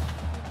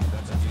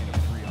 That's a gain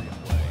of 3 on the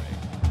play.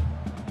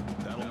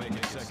 That'll make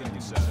it 2nd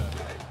and 7.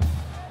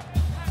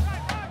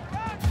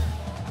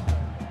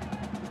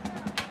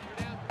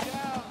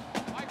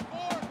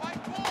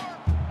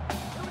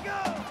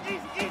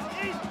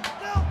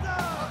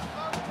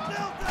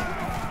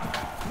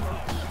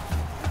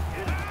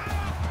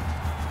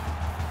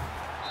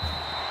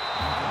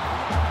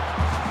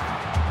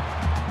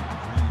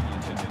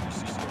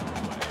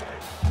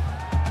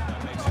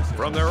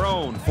 From their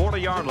own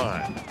 40-yard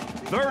line.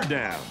 Third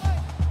down.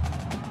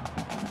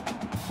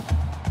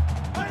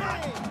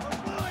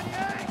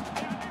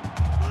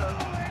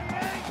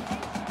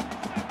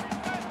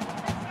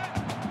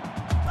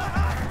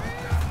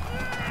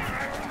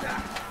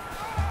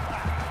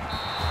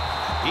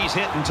 He's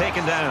hit and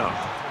taken down.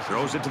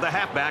 Throws it to the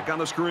halfback on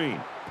the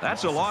screen.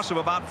 That's a loss of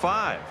about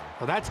 5.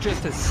 Well, that's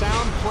just a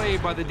sound play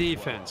by the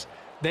defense.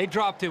 They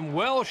dropped him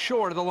well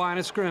short of the line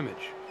of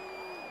scrimmage.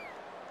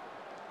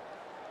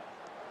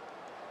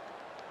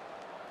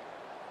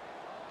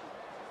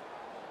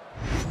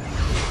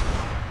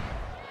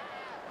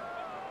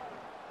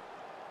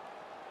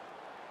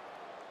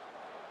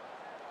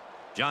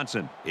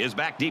 Johnson is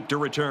back deep to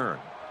return.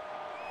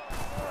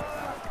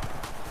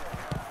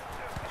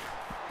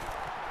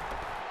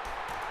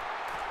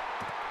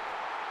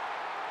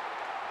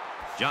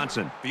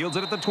 Johnson fields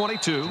it at the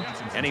 22,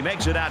 and he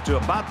makes it out to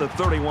about the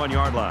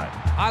 31-yard line.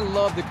 I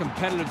love the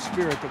competitive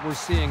spirit that we're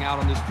seeing out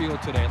on this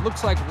field today. It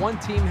looks like one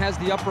team has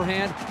the upper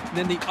hand, and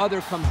then the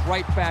other comes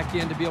right back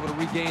in to be able to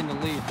regain the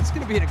lead. It's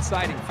going to be an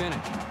exciting finish.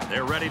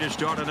 They're ready to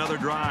start another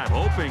drive,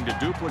 hoping to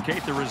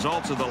duplicate the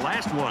results of the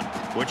last one,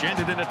 which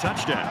ended in a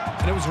touchdown.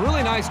 And it was a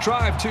really nice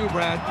drive, too,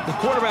 Brad. The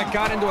quarterback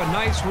got into a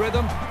nice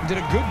rhythm and did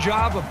a good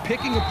job of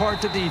picking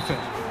apart the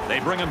defense.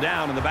 They bring him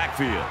down in the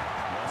backfield.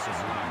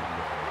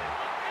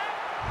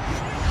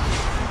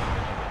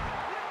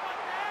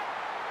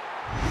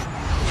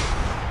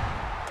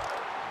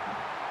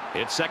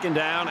 It's second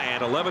down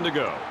and 11 to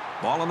go.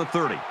 Ball on the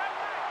 30.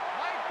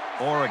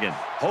 Oregon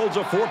holds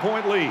a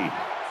 4-point lead.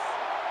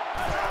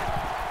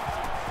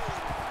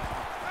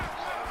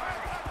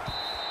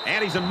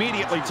 And he's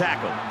immediately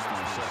tackled.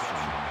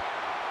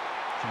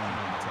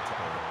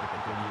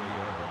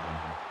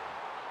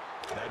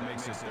 That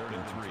makes it 3rd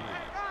and 3.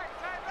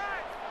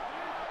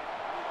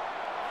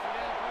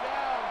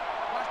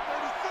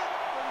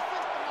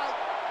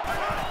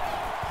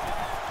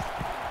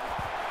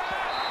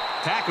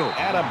 Tackle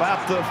at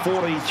about the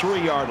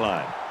 43-yard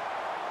line.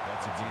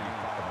 That's a gain of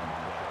 5 on the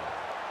play.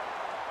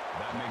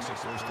 That makes it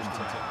 1st and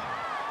 10.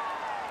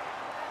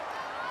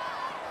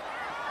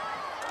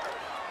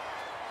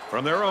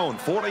 From their own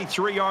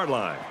 43-yard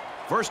line.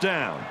 First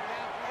down.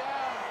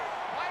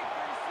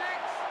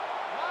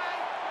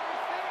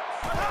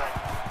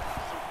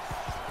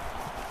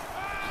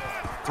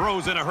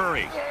 Throws in a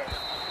hurry.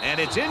 And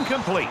it's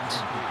incomplete.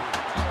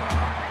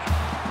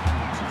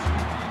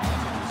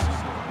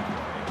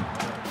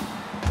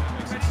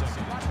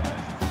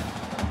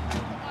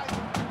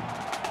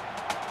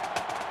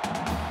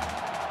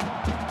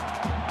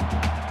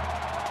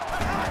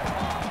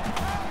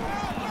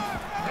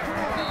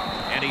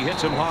 And he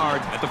hits him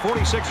hard at the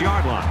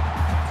 46-yard line.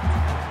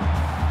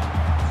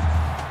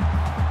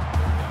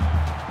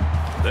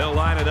 They'll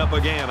line it up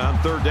again on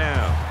 3rd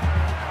down.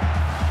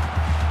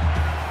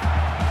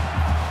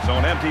 So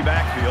an empty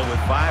backfield with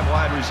 5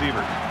 wide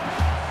receivers.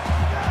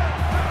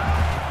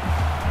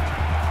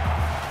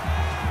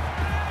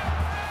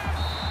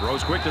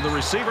 Throws quick to the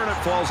receiver, and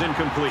it falls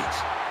incomplete.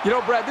 You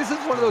know, Brad, this is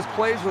one of those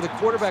plays where the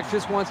quarterback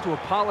just wants to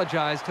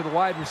apologize to the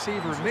wide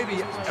receiver and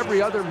maybe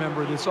every other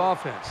member of this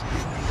offense.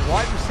 The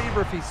wide receiver,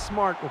 if he's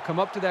smart, will come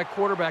up to that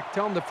quarterback,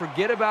 tell him to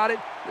forget about it.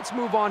 Let's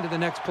move on to the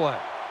next play.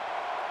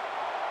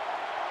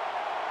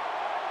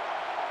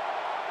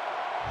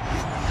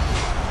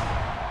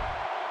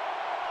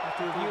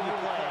 After reviewing the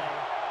play,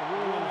 the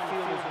ruling on the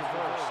field is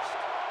reversed.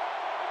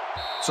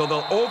 So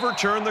they'll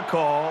overturn the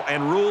call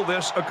and rule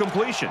this a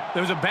completion.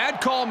 There was a bad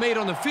call made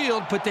on the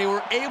field, but they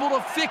were able to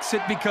fix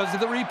it because of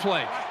the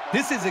replay.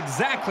 This is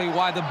exactly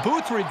why the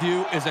booth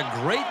review is a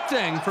great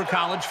thing for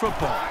college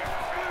football.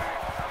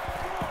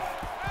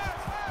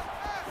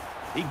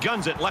 He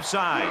guns it left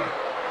side.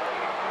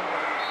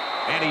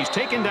 And he's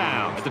taken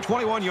down at the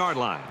 21-yard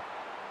line.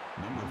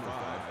 Number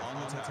 5 on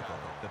the tackle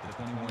at the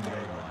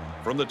 21-yard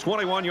line. From the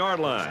 21-yard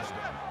line,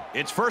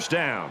 it's first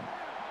down.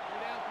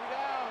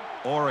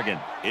 Oregon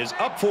is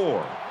up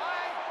 4.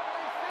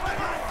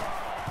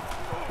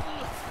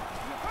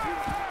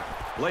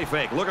 Play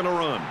fake, looking to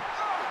run.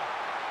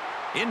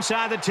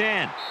 Inside the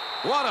 10.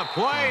 What a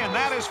play, and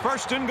that is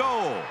first and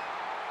goal.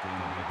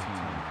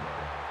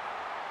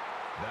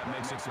 That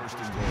makes it 1st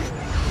and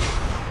goal.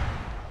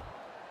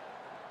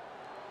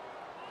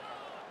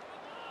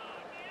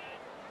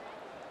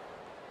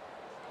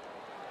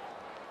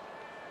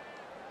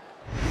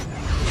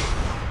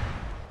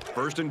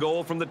 First and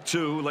goal from the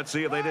 2. Let's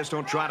see if they just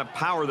don't try to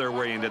power their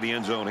way into the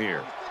end zone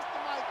here.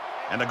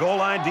 And the goal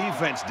line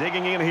defense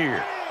digging in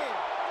here.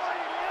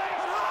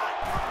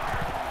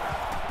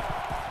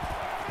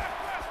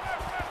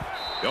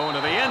 Going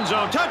to the end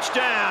zone.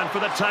 Touchdown for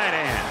the tight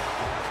end.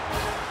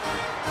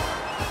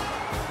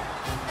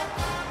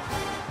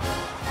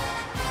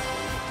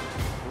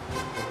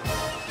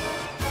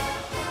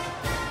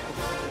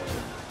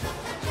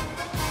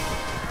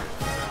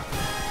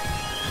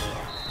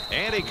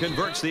 And he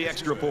converts the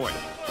extra point.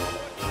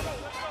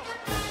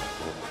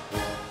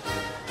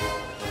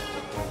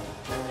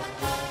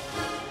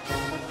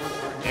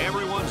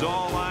 Everyone's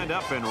all lined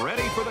up and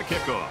ready for the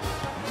kickoff.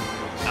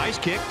 Nice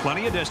kick,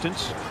 plenty of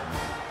distance.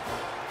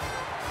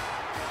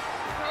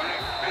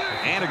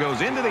 And it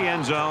goes into the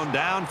end zone,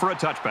 down for a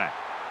touchback.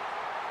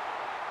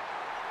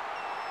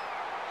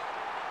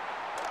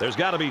 There's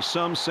got to be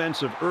some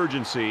sense of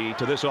urgency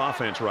to this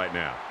offense right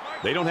now.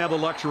 They don't have the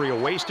luxury of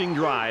wasting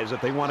drives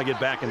if they want to get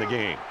back in the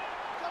game.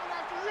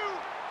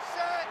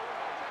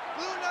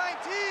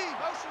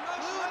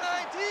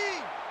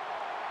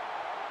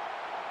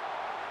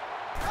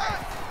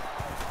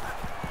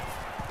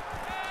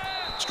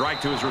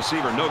 Strike to his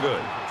receiver, no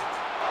good.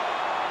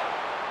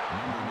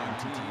 Number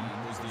 19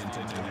 was the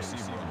intended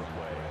receiver on the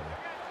play.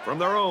 From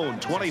their own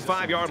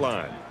 25-yard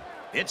line,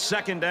 it's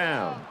second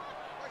down.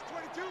 Back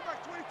 22,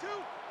 back 22.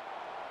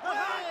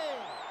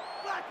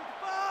 Black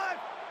 55.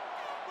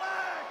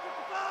 Black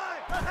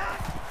 55.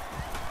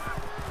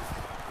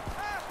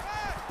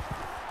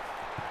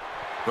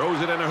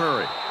 Throws it in a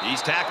hurry.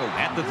 He's tackled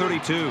at the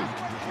 32.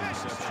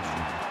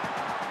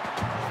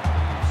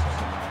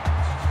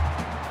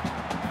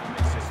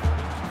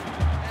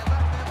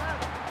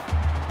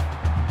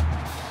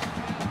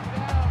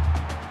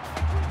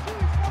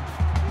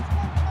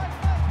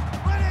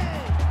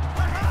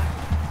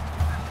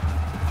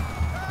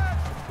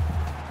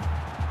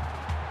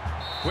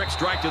 Quick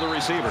strike to the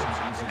receiver.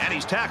 And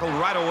he's tackled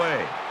right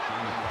away.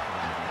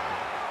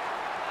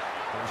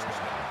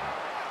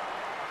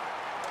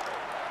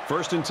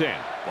 First and 10.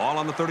 Ball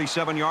on the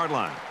 37-yard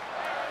line.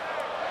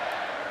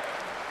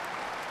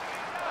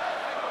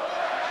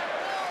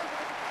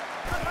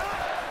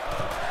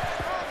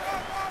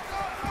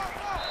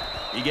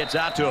 He gets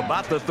out to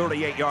about the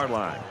 38-yard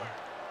line.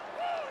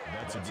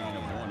 That's a gain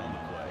of 1 on the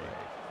play.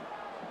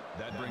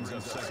 That brings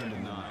us 2nd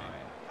and 9.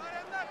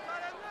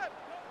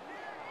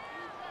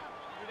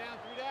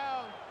 Three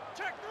down.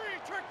 Check three.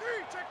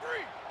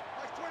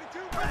 Watch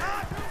 22.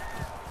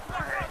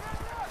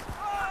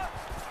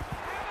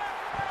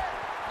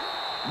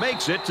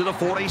 Makes it to the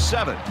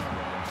 47.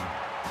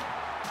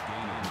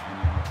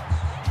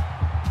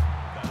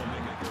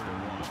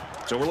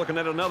 So we're looking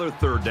at another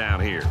 3rd down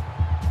here. Just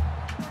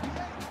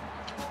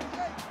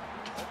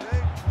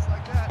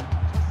like that.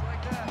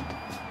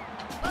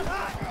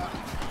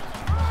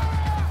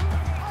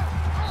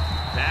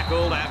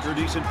 Tackled after a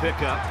decent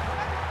pickup.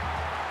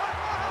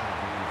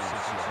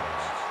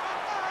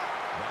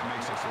 That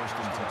makes it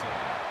 1st and 10.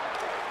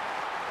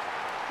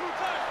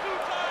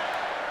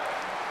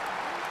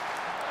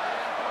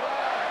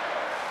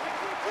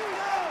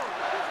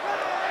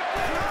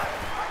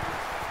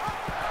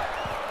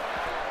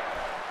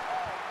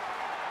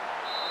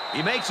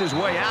 He makes his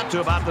way out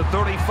to about the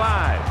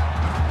 35.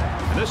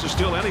 And this is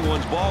still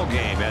anyone's ball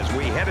game as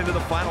we head into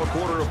the final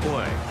quarter of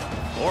play.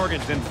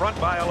 Oregon's in front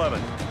by 11.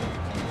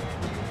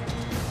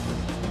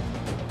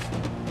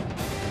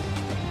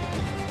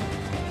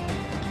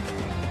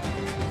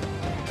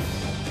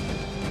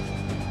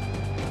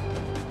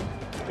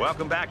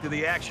 Welcome back to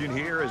the action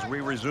here as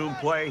we resume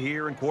play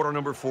here in quarter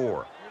number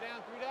 4.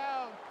 Three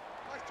down.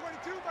 Watch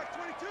 22.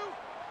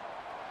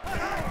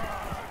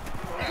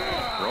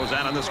 Throws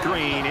out on the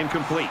screen,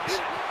 incomplete.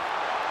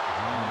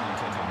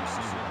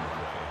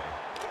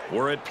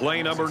 We're at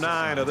play number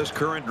 9 of this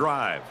current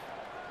drive.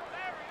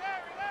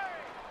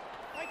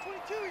 Larry.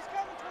 22, he's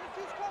coming.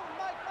 22's coming.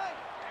 Mike.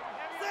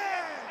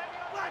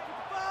 Black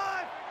with the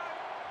 5.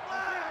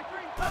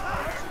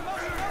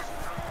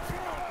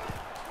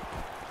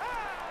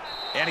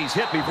 And he's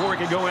hit before he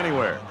can go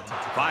anywhere.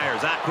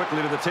 Fires out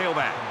quickly to the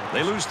tailback.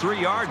 They lose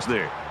 3 yards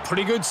there.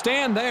 Pretty good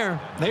stand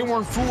there. They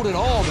weren't fooled at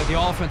all by the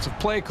offensive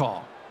play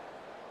call.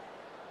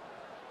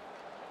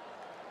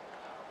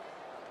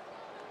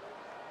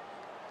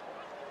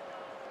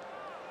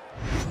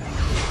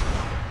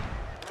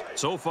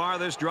 So far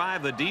this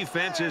drive, the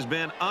defense has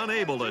been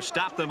unable to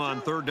stop them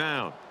on 3rd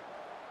down.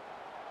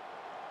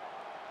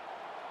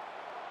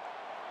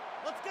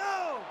 Let's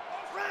go.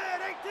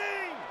 Red 18.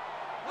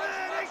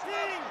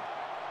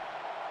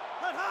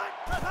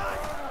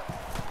 Hot.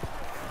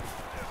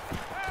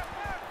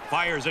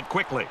 Fires it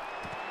quickly.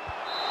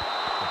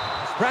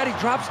 Brady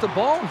drops the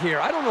ball here.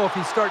 I don't know if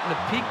he's starting to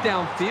peek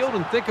downfield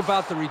and think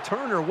about the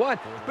return or what,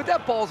 but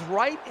that ball's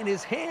right in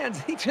his hands.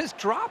 He just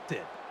dropped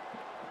it.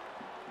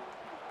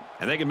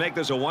 And they can make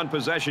this a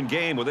 1-possession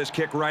game with this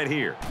kick right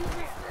here.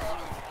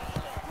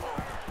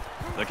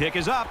 The kick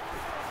is up.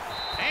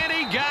 And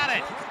he got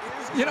it.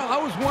 You know, I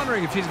was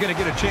wondering if he's going to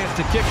get a chance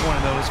to kick one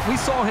of those. We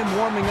saw him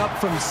warming up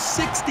from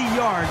 60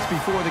 yards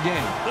before the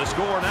game. The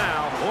score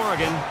now,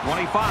 Oregon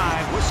 25,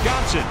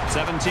 Wisconsin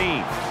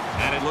 17.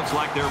 And it looks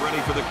like they're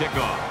ready for the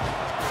kickoff.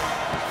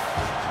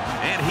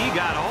 And he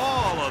got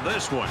all of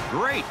this one.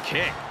 Great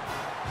kick.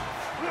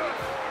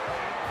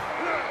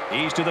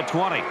 He's to the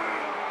 20.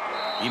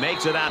 He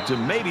makes it out to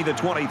maybe the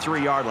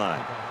 23-yard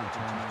line.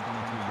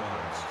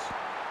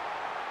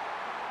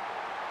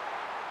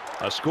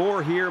 A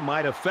score here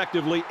might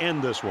effectively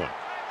end this one.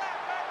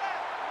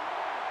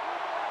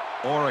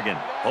 Oregon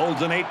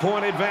holds an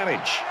 8-point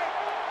advantage.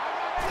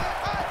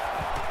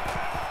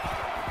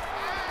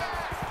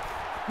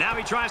 Now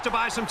he tries to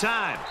buy some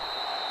time.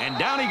 And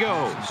down he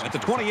goes at the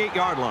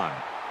 28-yard line.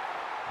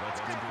 That's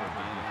good for a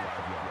gain of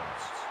 5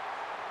 yards.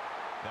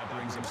 That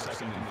brings him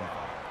 2nd and 5.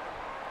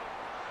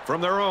 From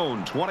their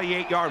own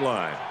 28-yard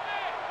line.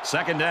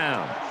 2nd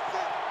down.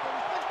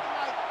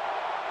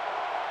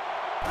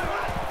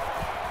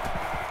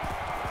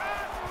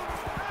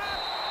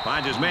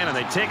 Finds his man, and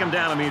they take him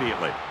down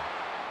immediately.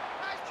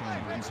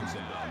 Brings him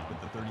down with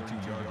the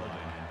 32-yard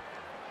line.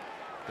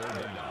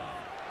 3rd down.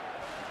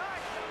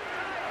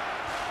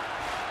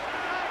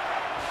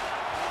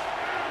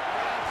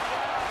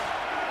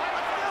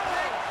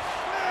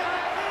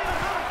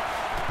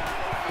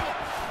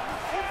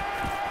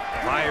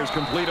 Fires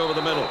complete over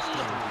the middle.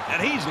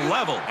 And he's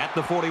level at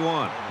the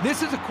 41.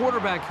 This is a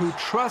quarterback who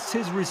trusts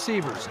his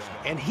receivers,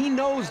 and he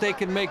knows they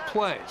can make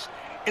plays.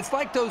 It's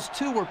like those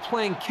two were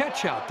playing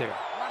catch out there.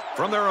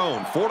 From their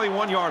own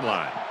 41-yard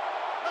line.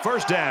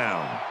 1st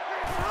down.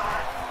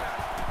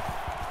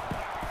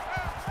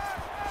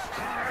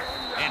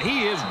 And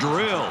he is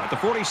drilled at the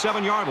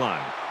 47-yard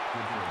line.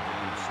 Good for a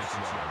gain of 6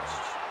 yards.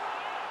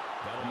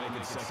 That'll make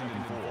it 2nd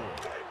and 4.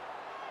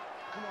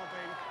 Come on,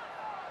 baby.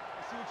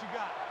 Let's see what you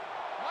got.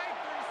 Mike,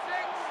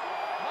 36.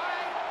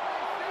 Mike,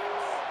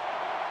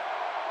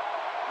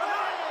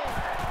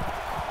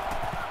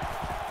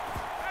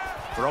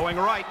 36. Throwing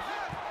right.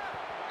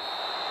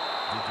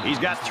 He's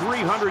got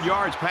 300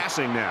 yards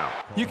passing now.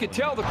 You could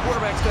tell the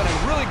quarterback's done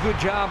a really good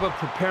job of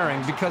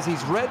preparing because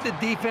he's read the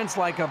defense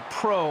like a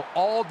pro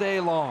all day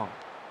long.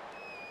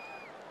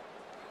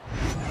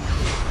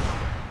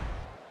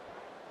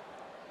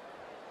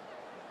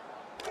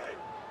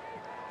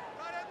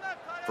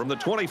 From the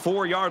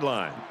 24-yard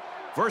line.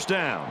 First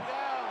down.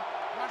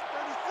 Watch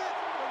 36.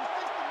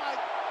 36 to Mike.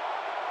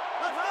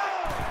 Let's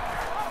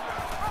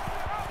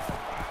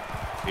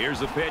go. Here's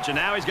the pitch, and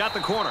now he's got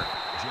the corner.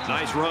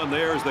 Nice run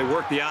there as they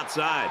work the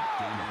outside.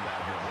 Gain of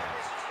 5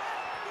 yards.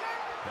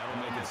 That'll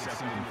make it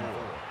 2nd and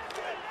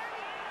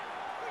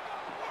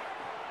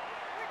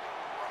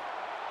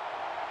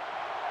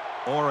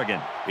 4.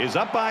 Oregon is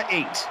up by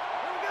 8.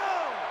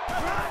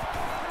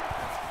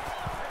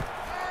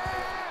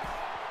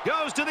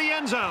 Goes to the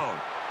end zone.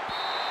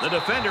 The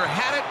defender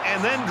had it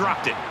and then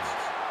dropped it.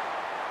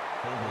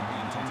 Holding the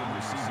intended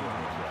receiver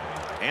on the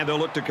play. And they'll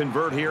look to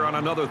convert here on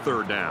another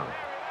 3rd down.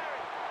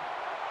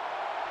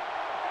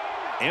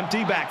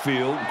 Empty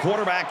backfield,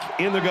 quarterback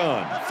in the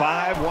gun.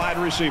 5 wide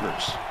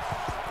receivers.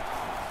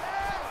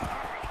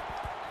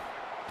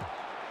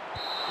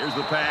 Here's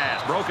the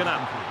pass, broken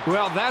up.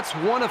 Well, that's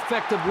one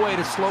effective way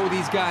to slow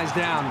these guys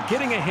down,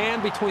 getting a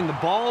hand between the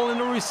ball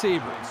and the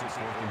receiver. Makes it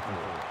 4th and 4.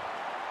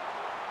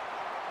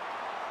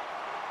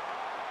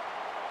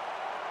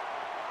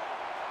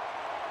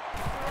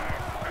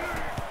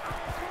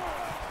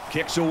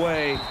 Kicks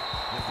away,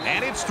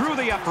 and it's through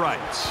the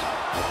uprights.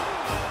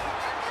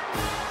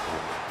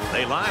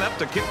 They line up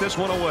to kick this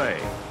one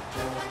away.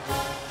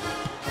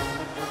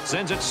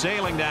 Sends it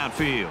sailing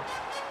downfield.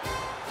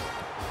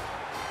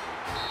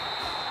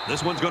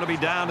 This one's going to be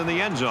down in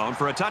the end zone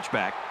for a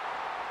touchback.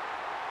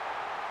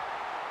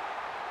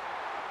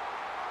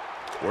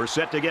 We're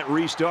set to get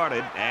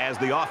restarted as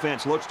the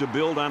offense looks to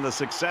build on the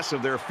success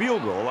of their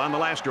field goal on the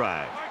last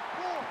drive.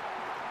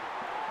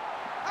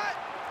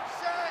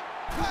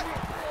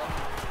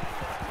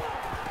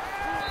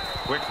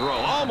 Quick throw,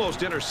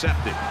 almost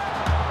intercepted.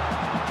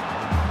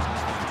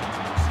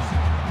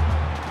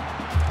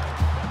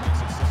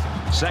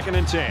 Second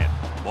and 10.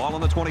 Ball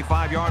on the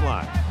 25-yard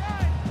line.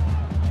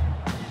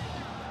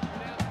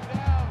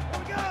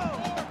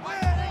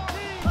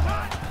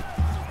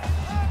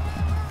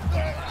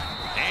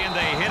 And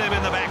they hit him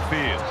in the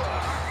backfield.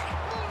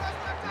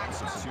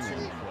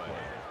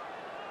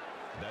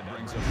 That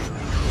brings up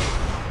 30.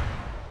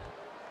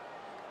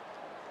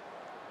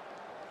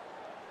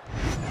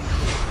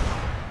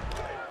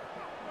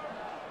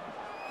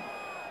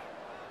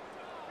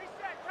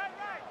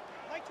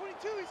 Mike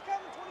 22, he's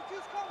coming.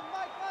 22's coming.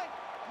 Mike.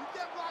 You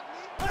can't block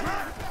me.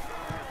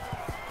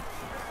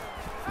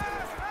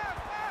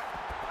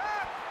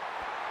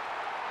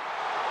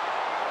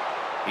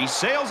 He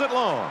sails it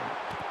long.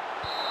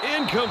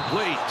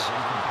 Incomplete.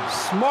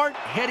 Smart,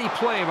 heady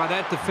play by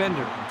that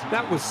defender.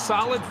 That was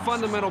solid,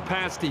 fundamental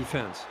pass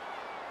defense.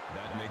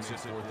 That makes it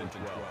 4th and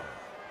 12.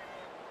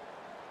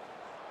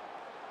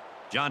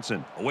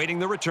 Johnson awaiting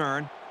the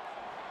return.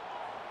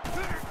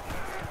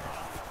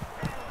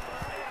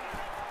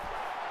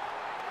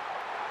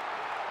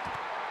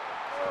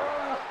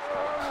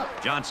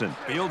 Johnson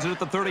fields it at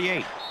the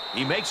 38.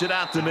 He makes it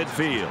out to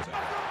midfield.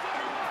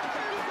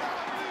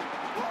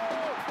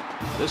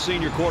 This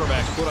senior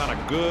quarterback's put on a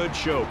good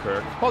show,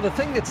 Kirk. Well, the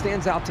thing that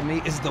stands out to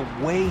me is the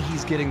way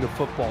he's getting the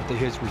football to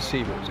his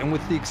receivers. And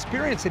with the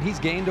experience that he's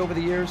gained over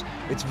the years,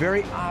 it's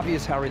very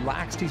obvious how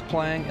relaxed he's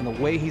playing and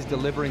the way he's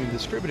delivering and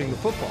distributing the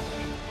football.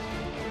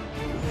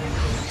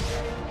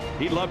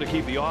 He'd love to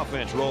keep the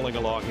offense rolling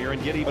along here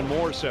and get even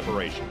more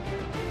separation.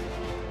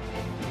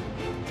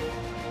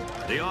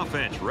 The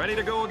offense ready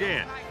to go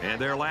again. And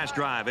their last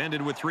drive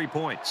ended with 3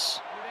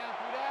 points.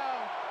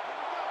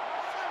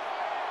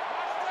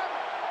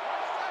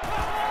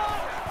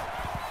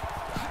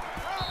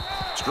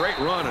 Straight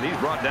run, and he's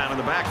brought down in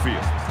the backfield.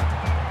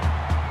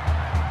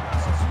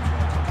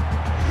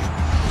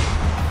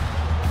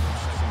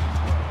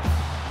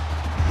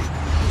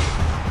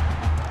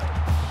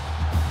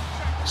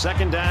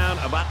 Second down,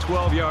 about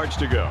 12 yards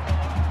to go.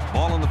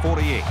 Ball on the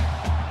 48.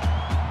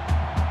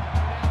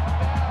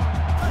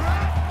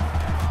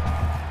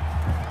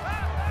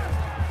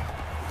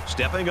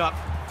 Stepping up,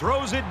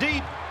 throws it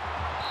deep.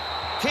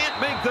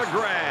 Can't make the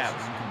grab.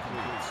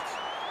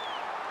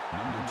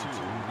 Number 2,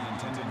 the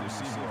intended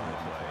receiver on the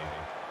play.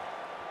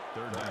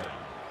 3rd down.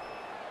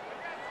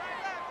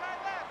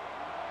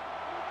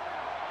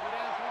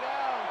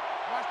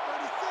 Watch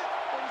 36.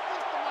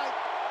 36 to Mike.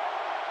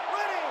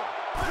 Ready.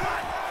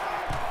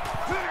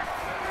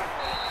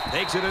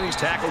 Takes it and he's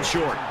tackled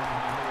short.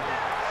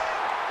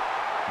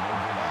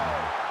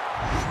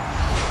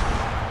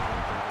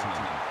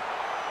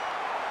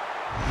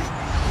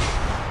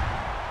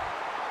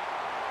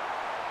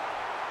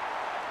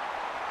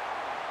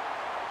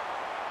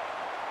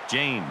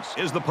 James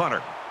is the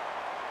punter.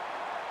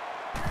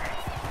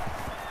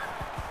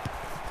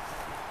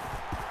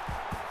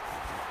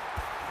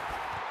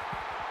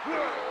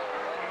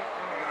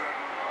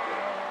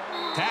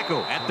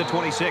 Tackle at the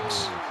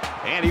 26.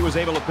 And he was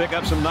able to pick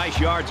up some nice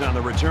yards on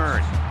the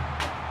return.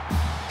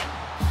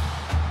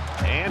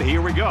 And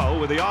here we go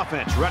with the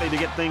offense ready to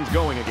get things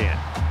going again.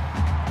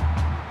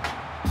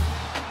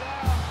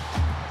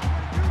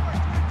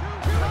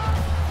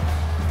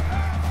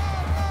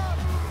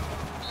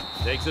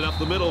 Takes it up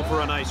the middle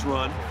for a nice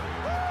run.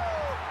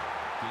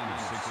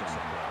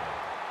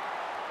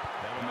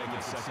 That'll make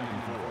it 2nd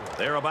and 4.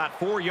 They're about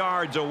 4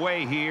 yards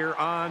away here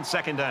on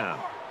 2nd down.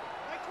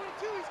 Mike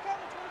 22, he's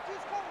coming.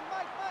 22's coming.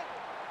 Mike.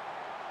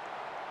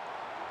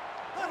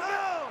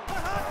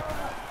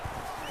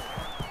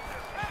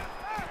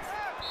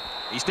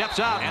 He steps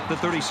out at the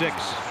 36.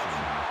 That'll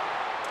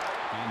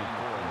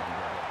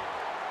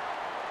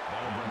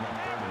bring up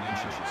 3rd and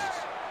inches.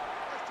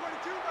 Mike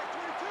 22, Mike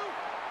 22.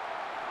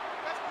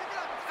 Let's pick it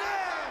up.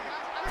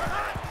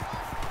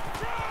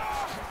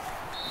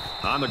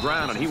 On the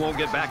ground, and he won't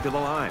get back to the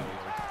line.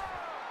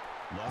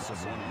 Loss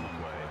of 1 on the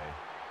play.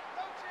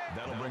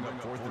 That'll bring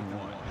up 4th and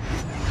 1.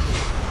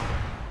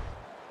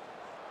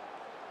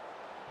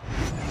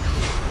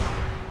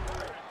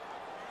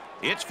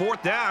 It's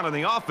 4th down, and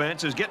the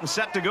offense is getting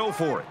set to go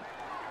for it.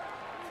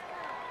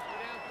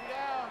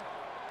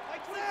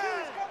 Mike 22,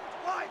 he's coming.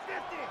 Wide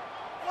 50.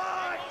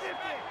 Wide 50.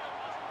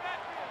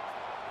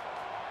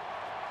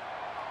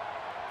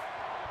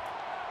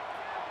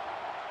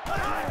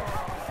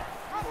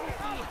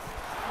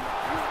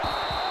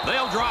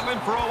 They'll drop him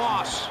for a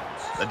loss.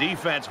 The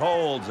defense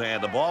holds,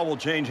 and the ball will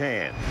change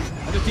hands.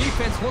 And the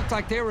defense looked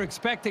like they were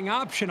expecting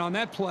option on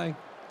that play.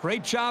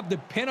 Great job to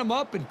pin him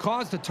up and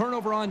cause the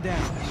turnover on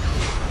downs.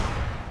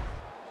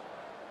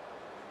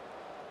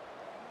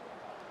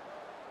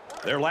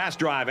 Their last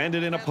drive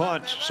ended in a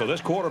punt, so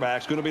this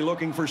quarterback's going to be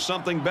looking for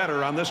something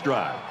better on this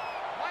drive.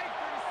 Mike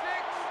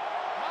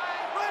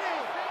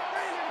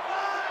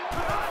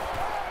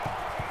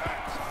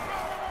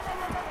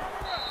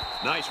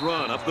 36. Nice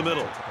run up the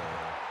middle.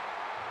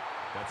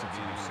 That's a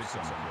gain of 6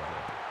 on the play.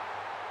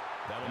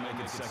 That'll make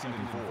it 2nd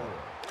and 4.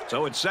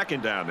 So it's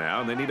 2nd down now,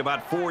 and they need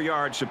about 4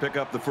 yards to pick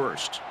up the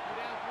first.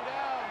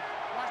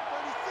 Watch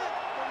 36.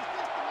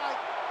 36 to Mike.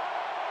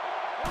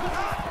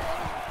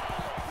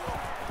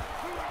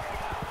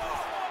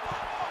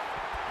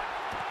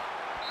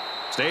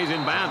 Stays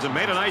in bounds and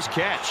made a nice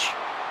catch.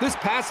 This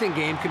passing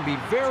game can be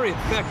very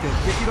effective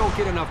if you don't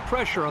get enough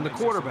pressure on the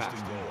quarterback.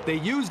 They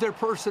use their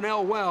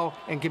personnel well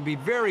and can be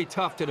very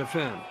tough to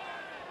defend.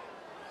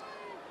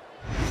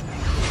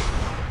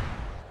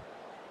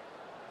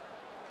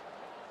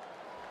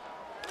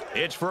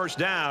 It's 1st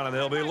down, and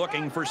they'll be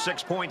looking for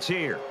 6 points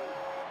here.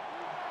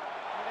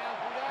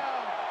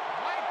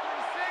 Mike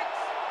 36.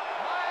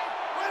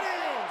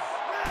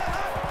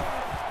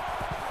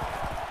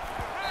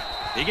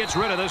 Mike. He gets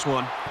rid of this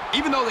one.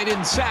 Even though they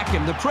didn't sack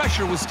him, the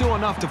pressure was still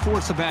enough to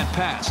force a bad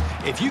pass.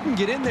 If you can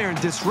get in there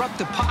and disrupt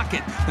the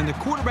pocket, then the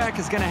quarterback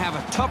is going to have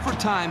a tougher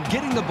time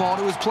getting the ball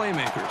to his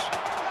playmakers.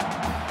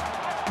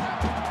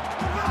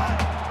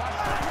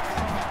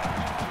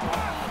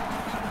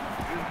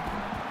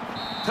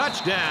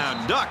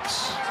 Touchdown,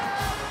 Ducks.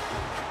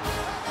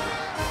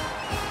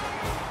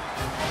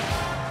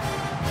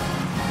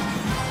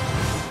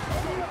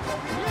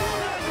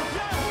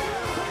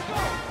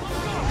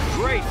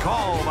 Great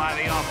call by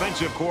the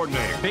offensive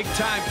coordinator. Big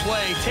time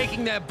play,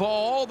 taking that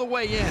ball all the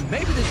way in.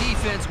 Maybe the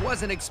defense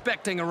wasn't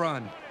expecting a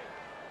run.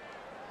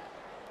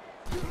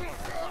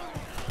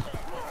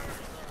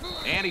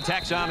 And he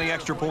tacks on the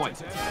extra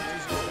point.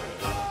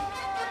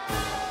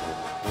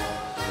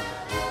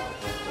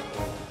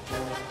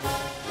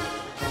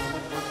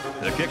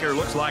 The kicker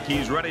looks like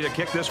he's ready to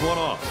kick this one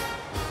off.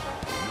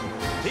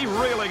 He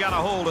really got a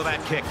hold of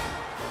that kick.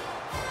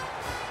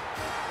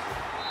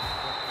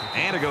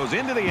 And it goes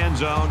into the end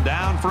zone,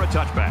 down for a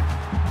touchback.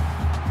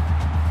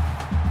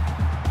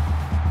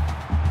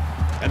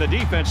 And the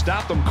defense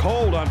stopped them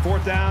cold on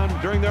 4th down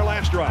during their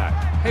last drive.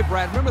 Hey,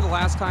 Brad, remember the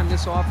last time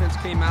this offense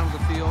came out of the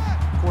field?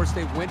 Of course,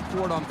 they went for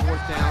it on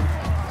 4th down.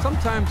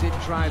 Sometimes it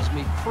drives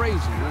me crazy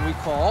when we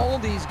call all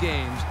of these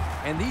games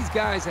and these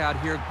guys out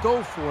here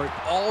go for it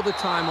all the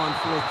time on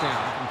 4th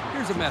down.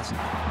 Here's a message.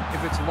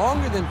 If it's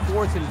longer than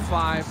 4th and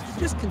 5,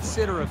 just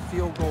consider a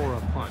field goal or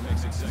a punt.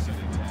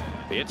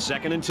 It's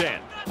 2nd and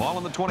 10. Ball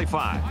on the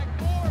 25.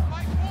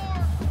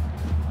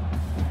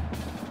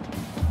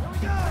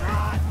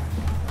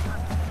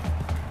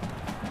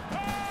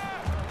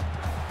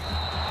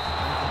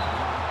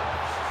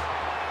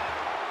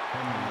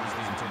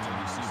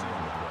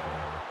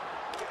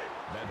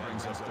 That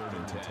brings us 3rd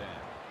and 10.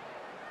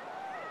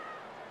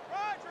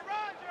 Roger.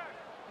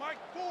 Mike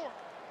 4.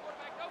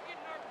 Quarterback, don't get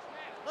nervous,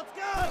 man. Let's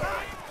go.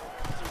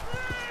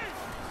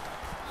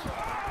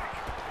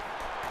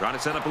 Trying to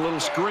set up a little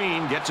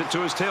screen, gets it to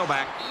his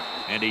tailback,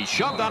 and he's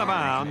shoved out of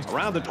bounds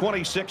around the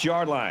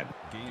 26-yard line.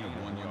 Gain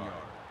of 1 yard.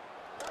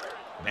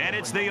 And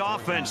it's the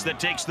offense that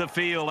takes the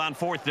field on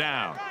 4th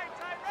down.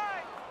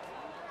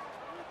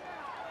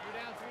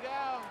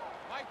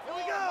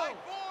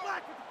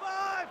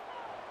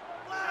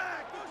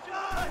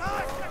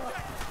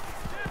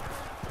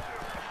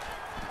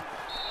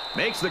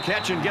 Makes the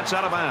catch and gets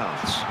out of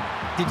bounds.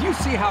 Did you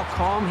see how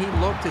calm he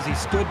looked as he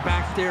stood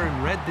back there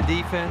and read the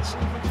defense?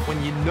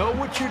 When you know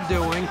what you're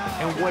doing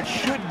and what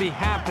should be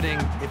happening,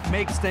 it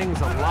makes things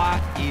a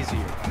lot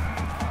easier.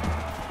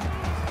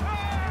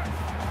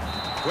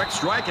 Quick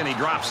strike, and he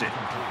drops it.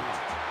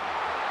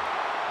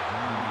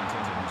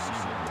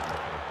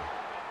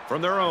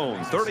 From their own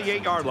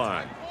 38-yard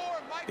line,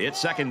 it's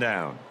second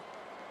down.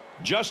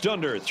 Just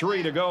under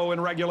 3 to go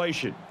in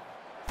regulation.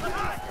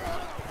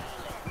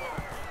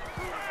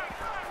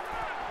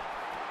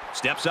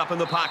 Steps up in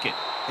the pocket.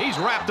 He's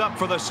wrapped up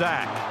for the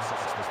sack.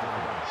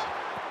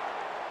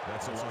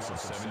 That's a loss of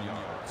 7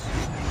 yards.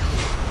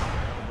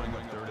 That'll bring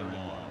up 3rd and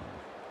long.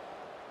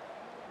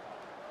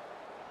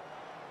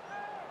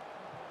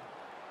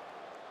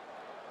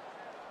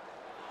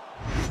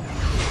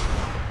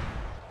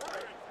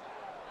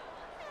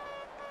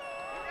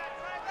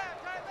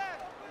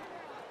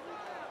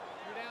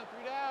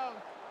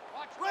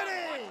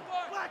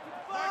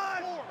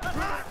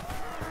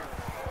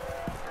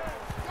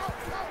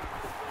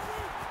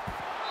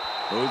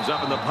 Moves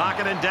up in the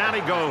pocket, and down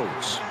he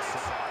goes.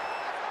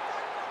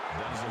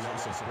 That's a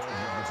loss of 12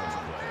 yards on the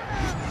play.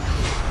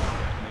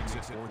 That makes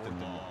it 4th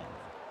and long.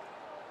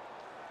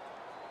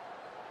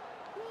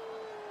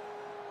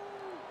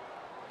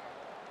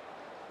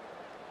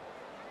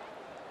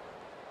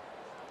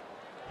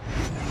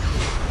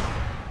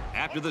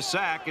 After the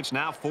sack, it's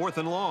now 4th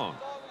and long.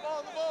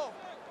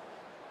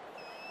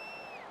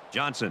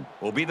 Johnson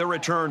will be the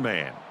return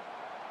man.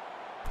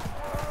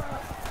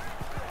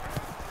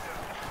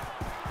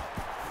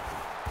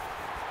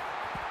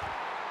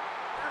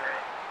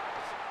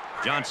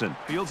 Johnson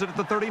fields it at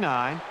the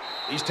 39.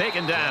 He's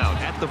taken down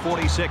at the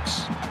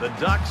 46. The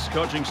Ducks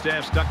coaching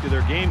staff stuck to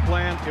their game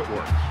plan. It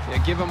worked.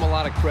 Yeah, give them a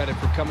lot of credit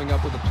for coming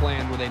up with a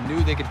plan where they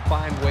knew they could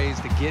find ways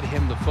to get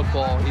him the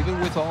football. Even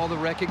with all the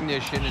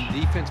recognition and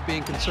defense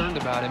being concerned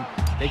about him,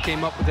 they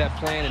came up with that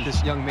plan, and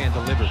this young man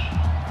delivered.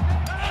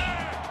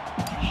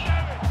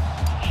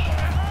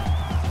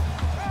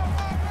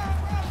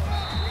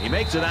 He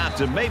makes it out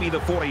to maybe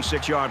the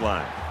 46-yard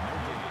line.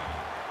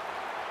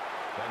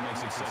 That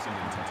makes it 2nd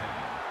and 10.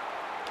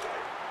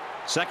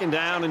 Second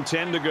down and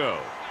 10 to go.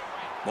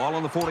 Ball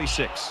on the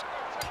 46.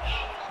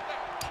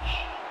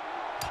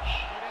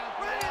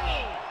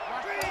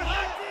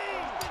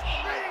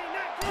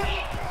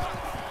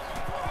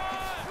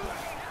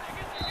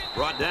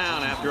 Brought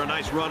down after a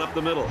nice run up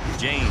the middle.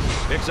 James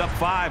picks up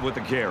 5 with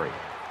the carry.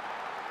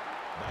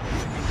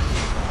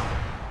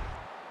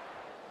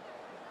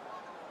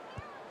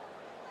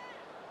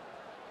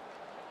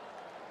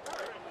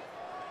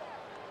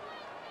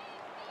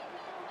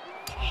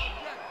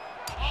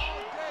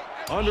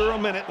 Under a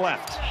minute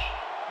left.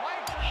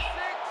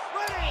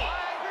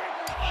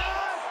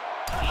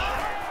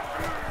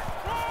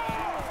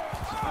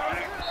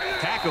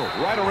 Tackle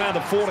right around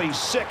the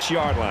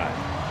 46-yard line.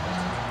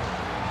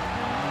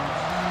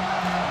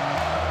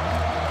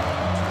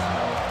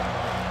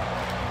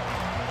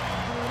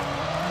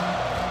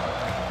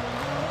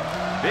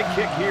 Big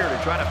kick here to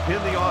try to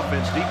pin the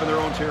offense deep in their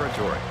own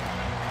territory.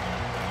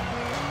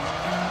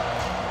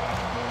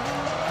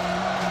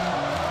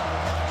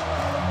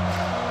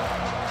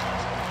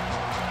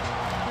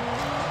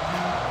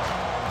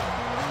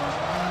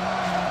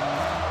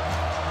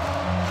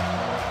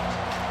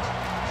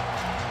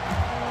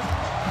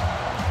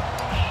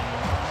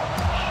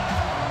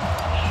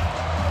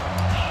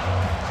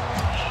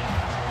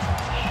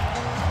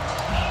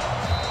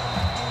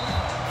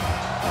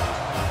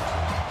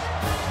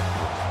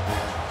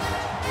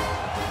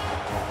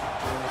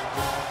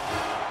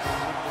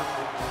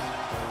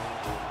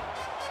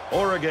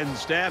 Oregon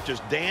staff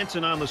just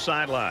dancing on the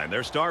sideline.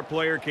 Their star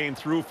player came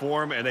through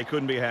for them, and they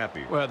couldn't be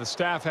happier. Well, the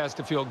staff has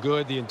to feel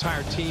good. The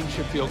entire team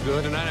should feel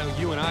good. And I know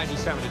you and I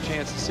just having a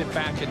chance to sit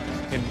back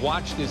and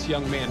watch this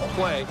young man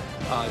play.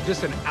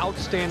 Just an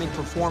outstanding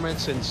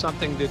performance and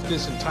something that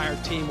this entire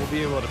team will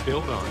be able to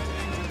build on.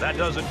 That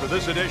does it for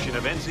this edition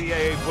of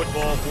NCAA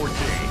Football 14.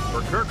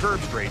 For Kirk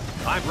Herbstreit,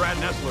 I'm Brad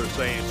Nessler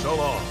saying so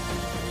long.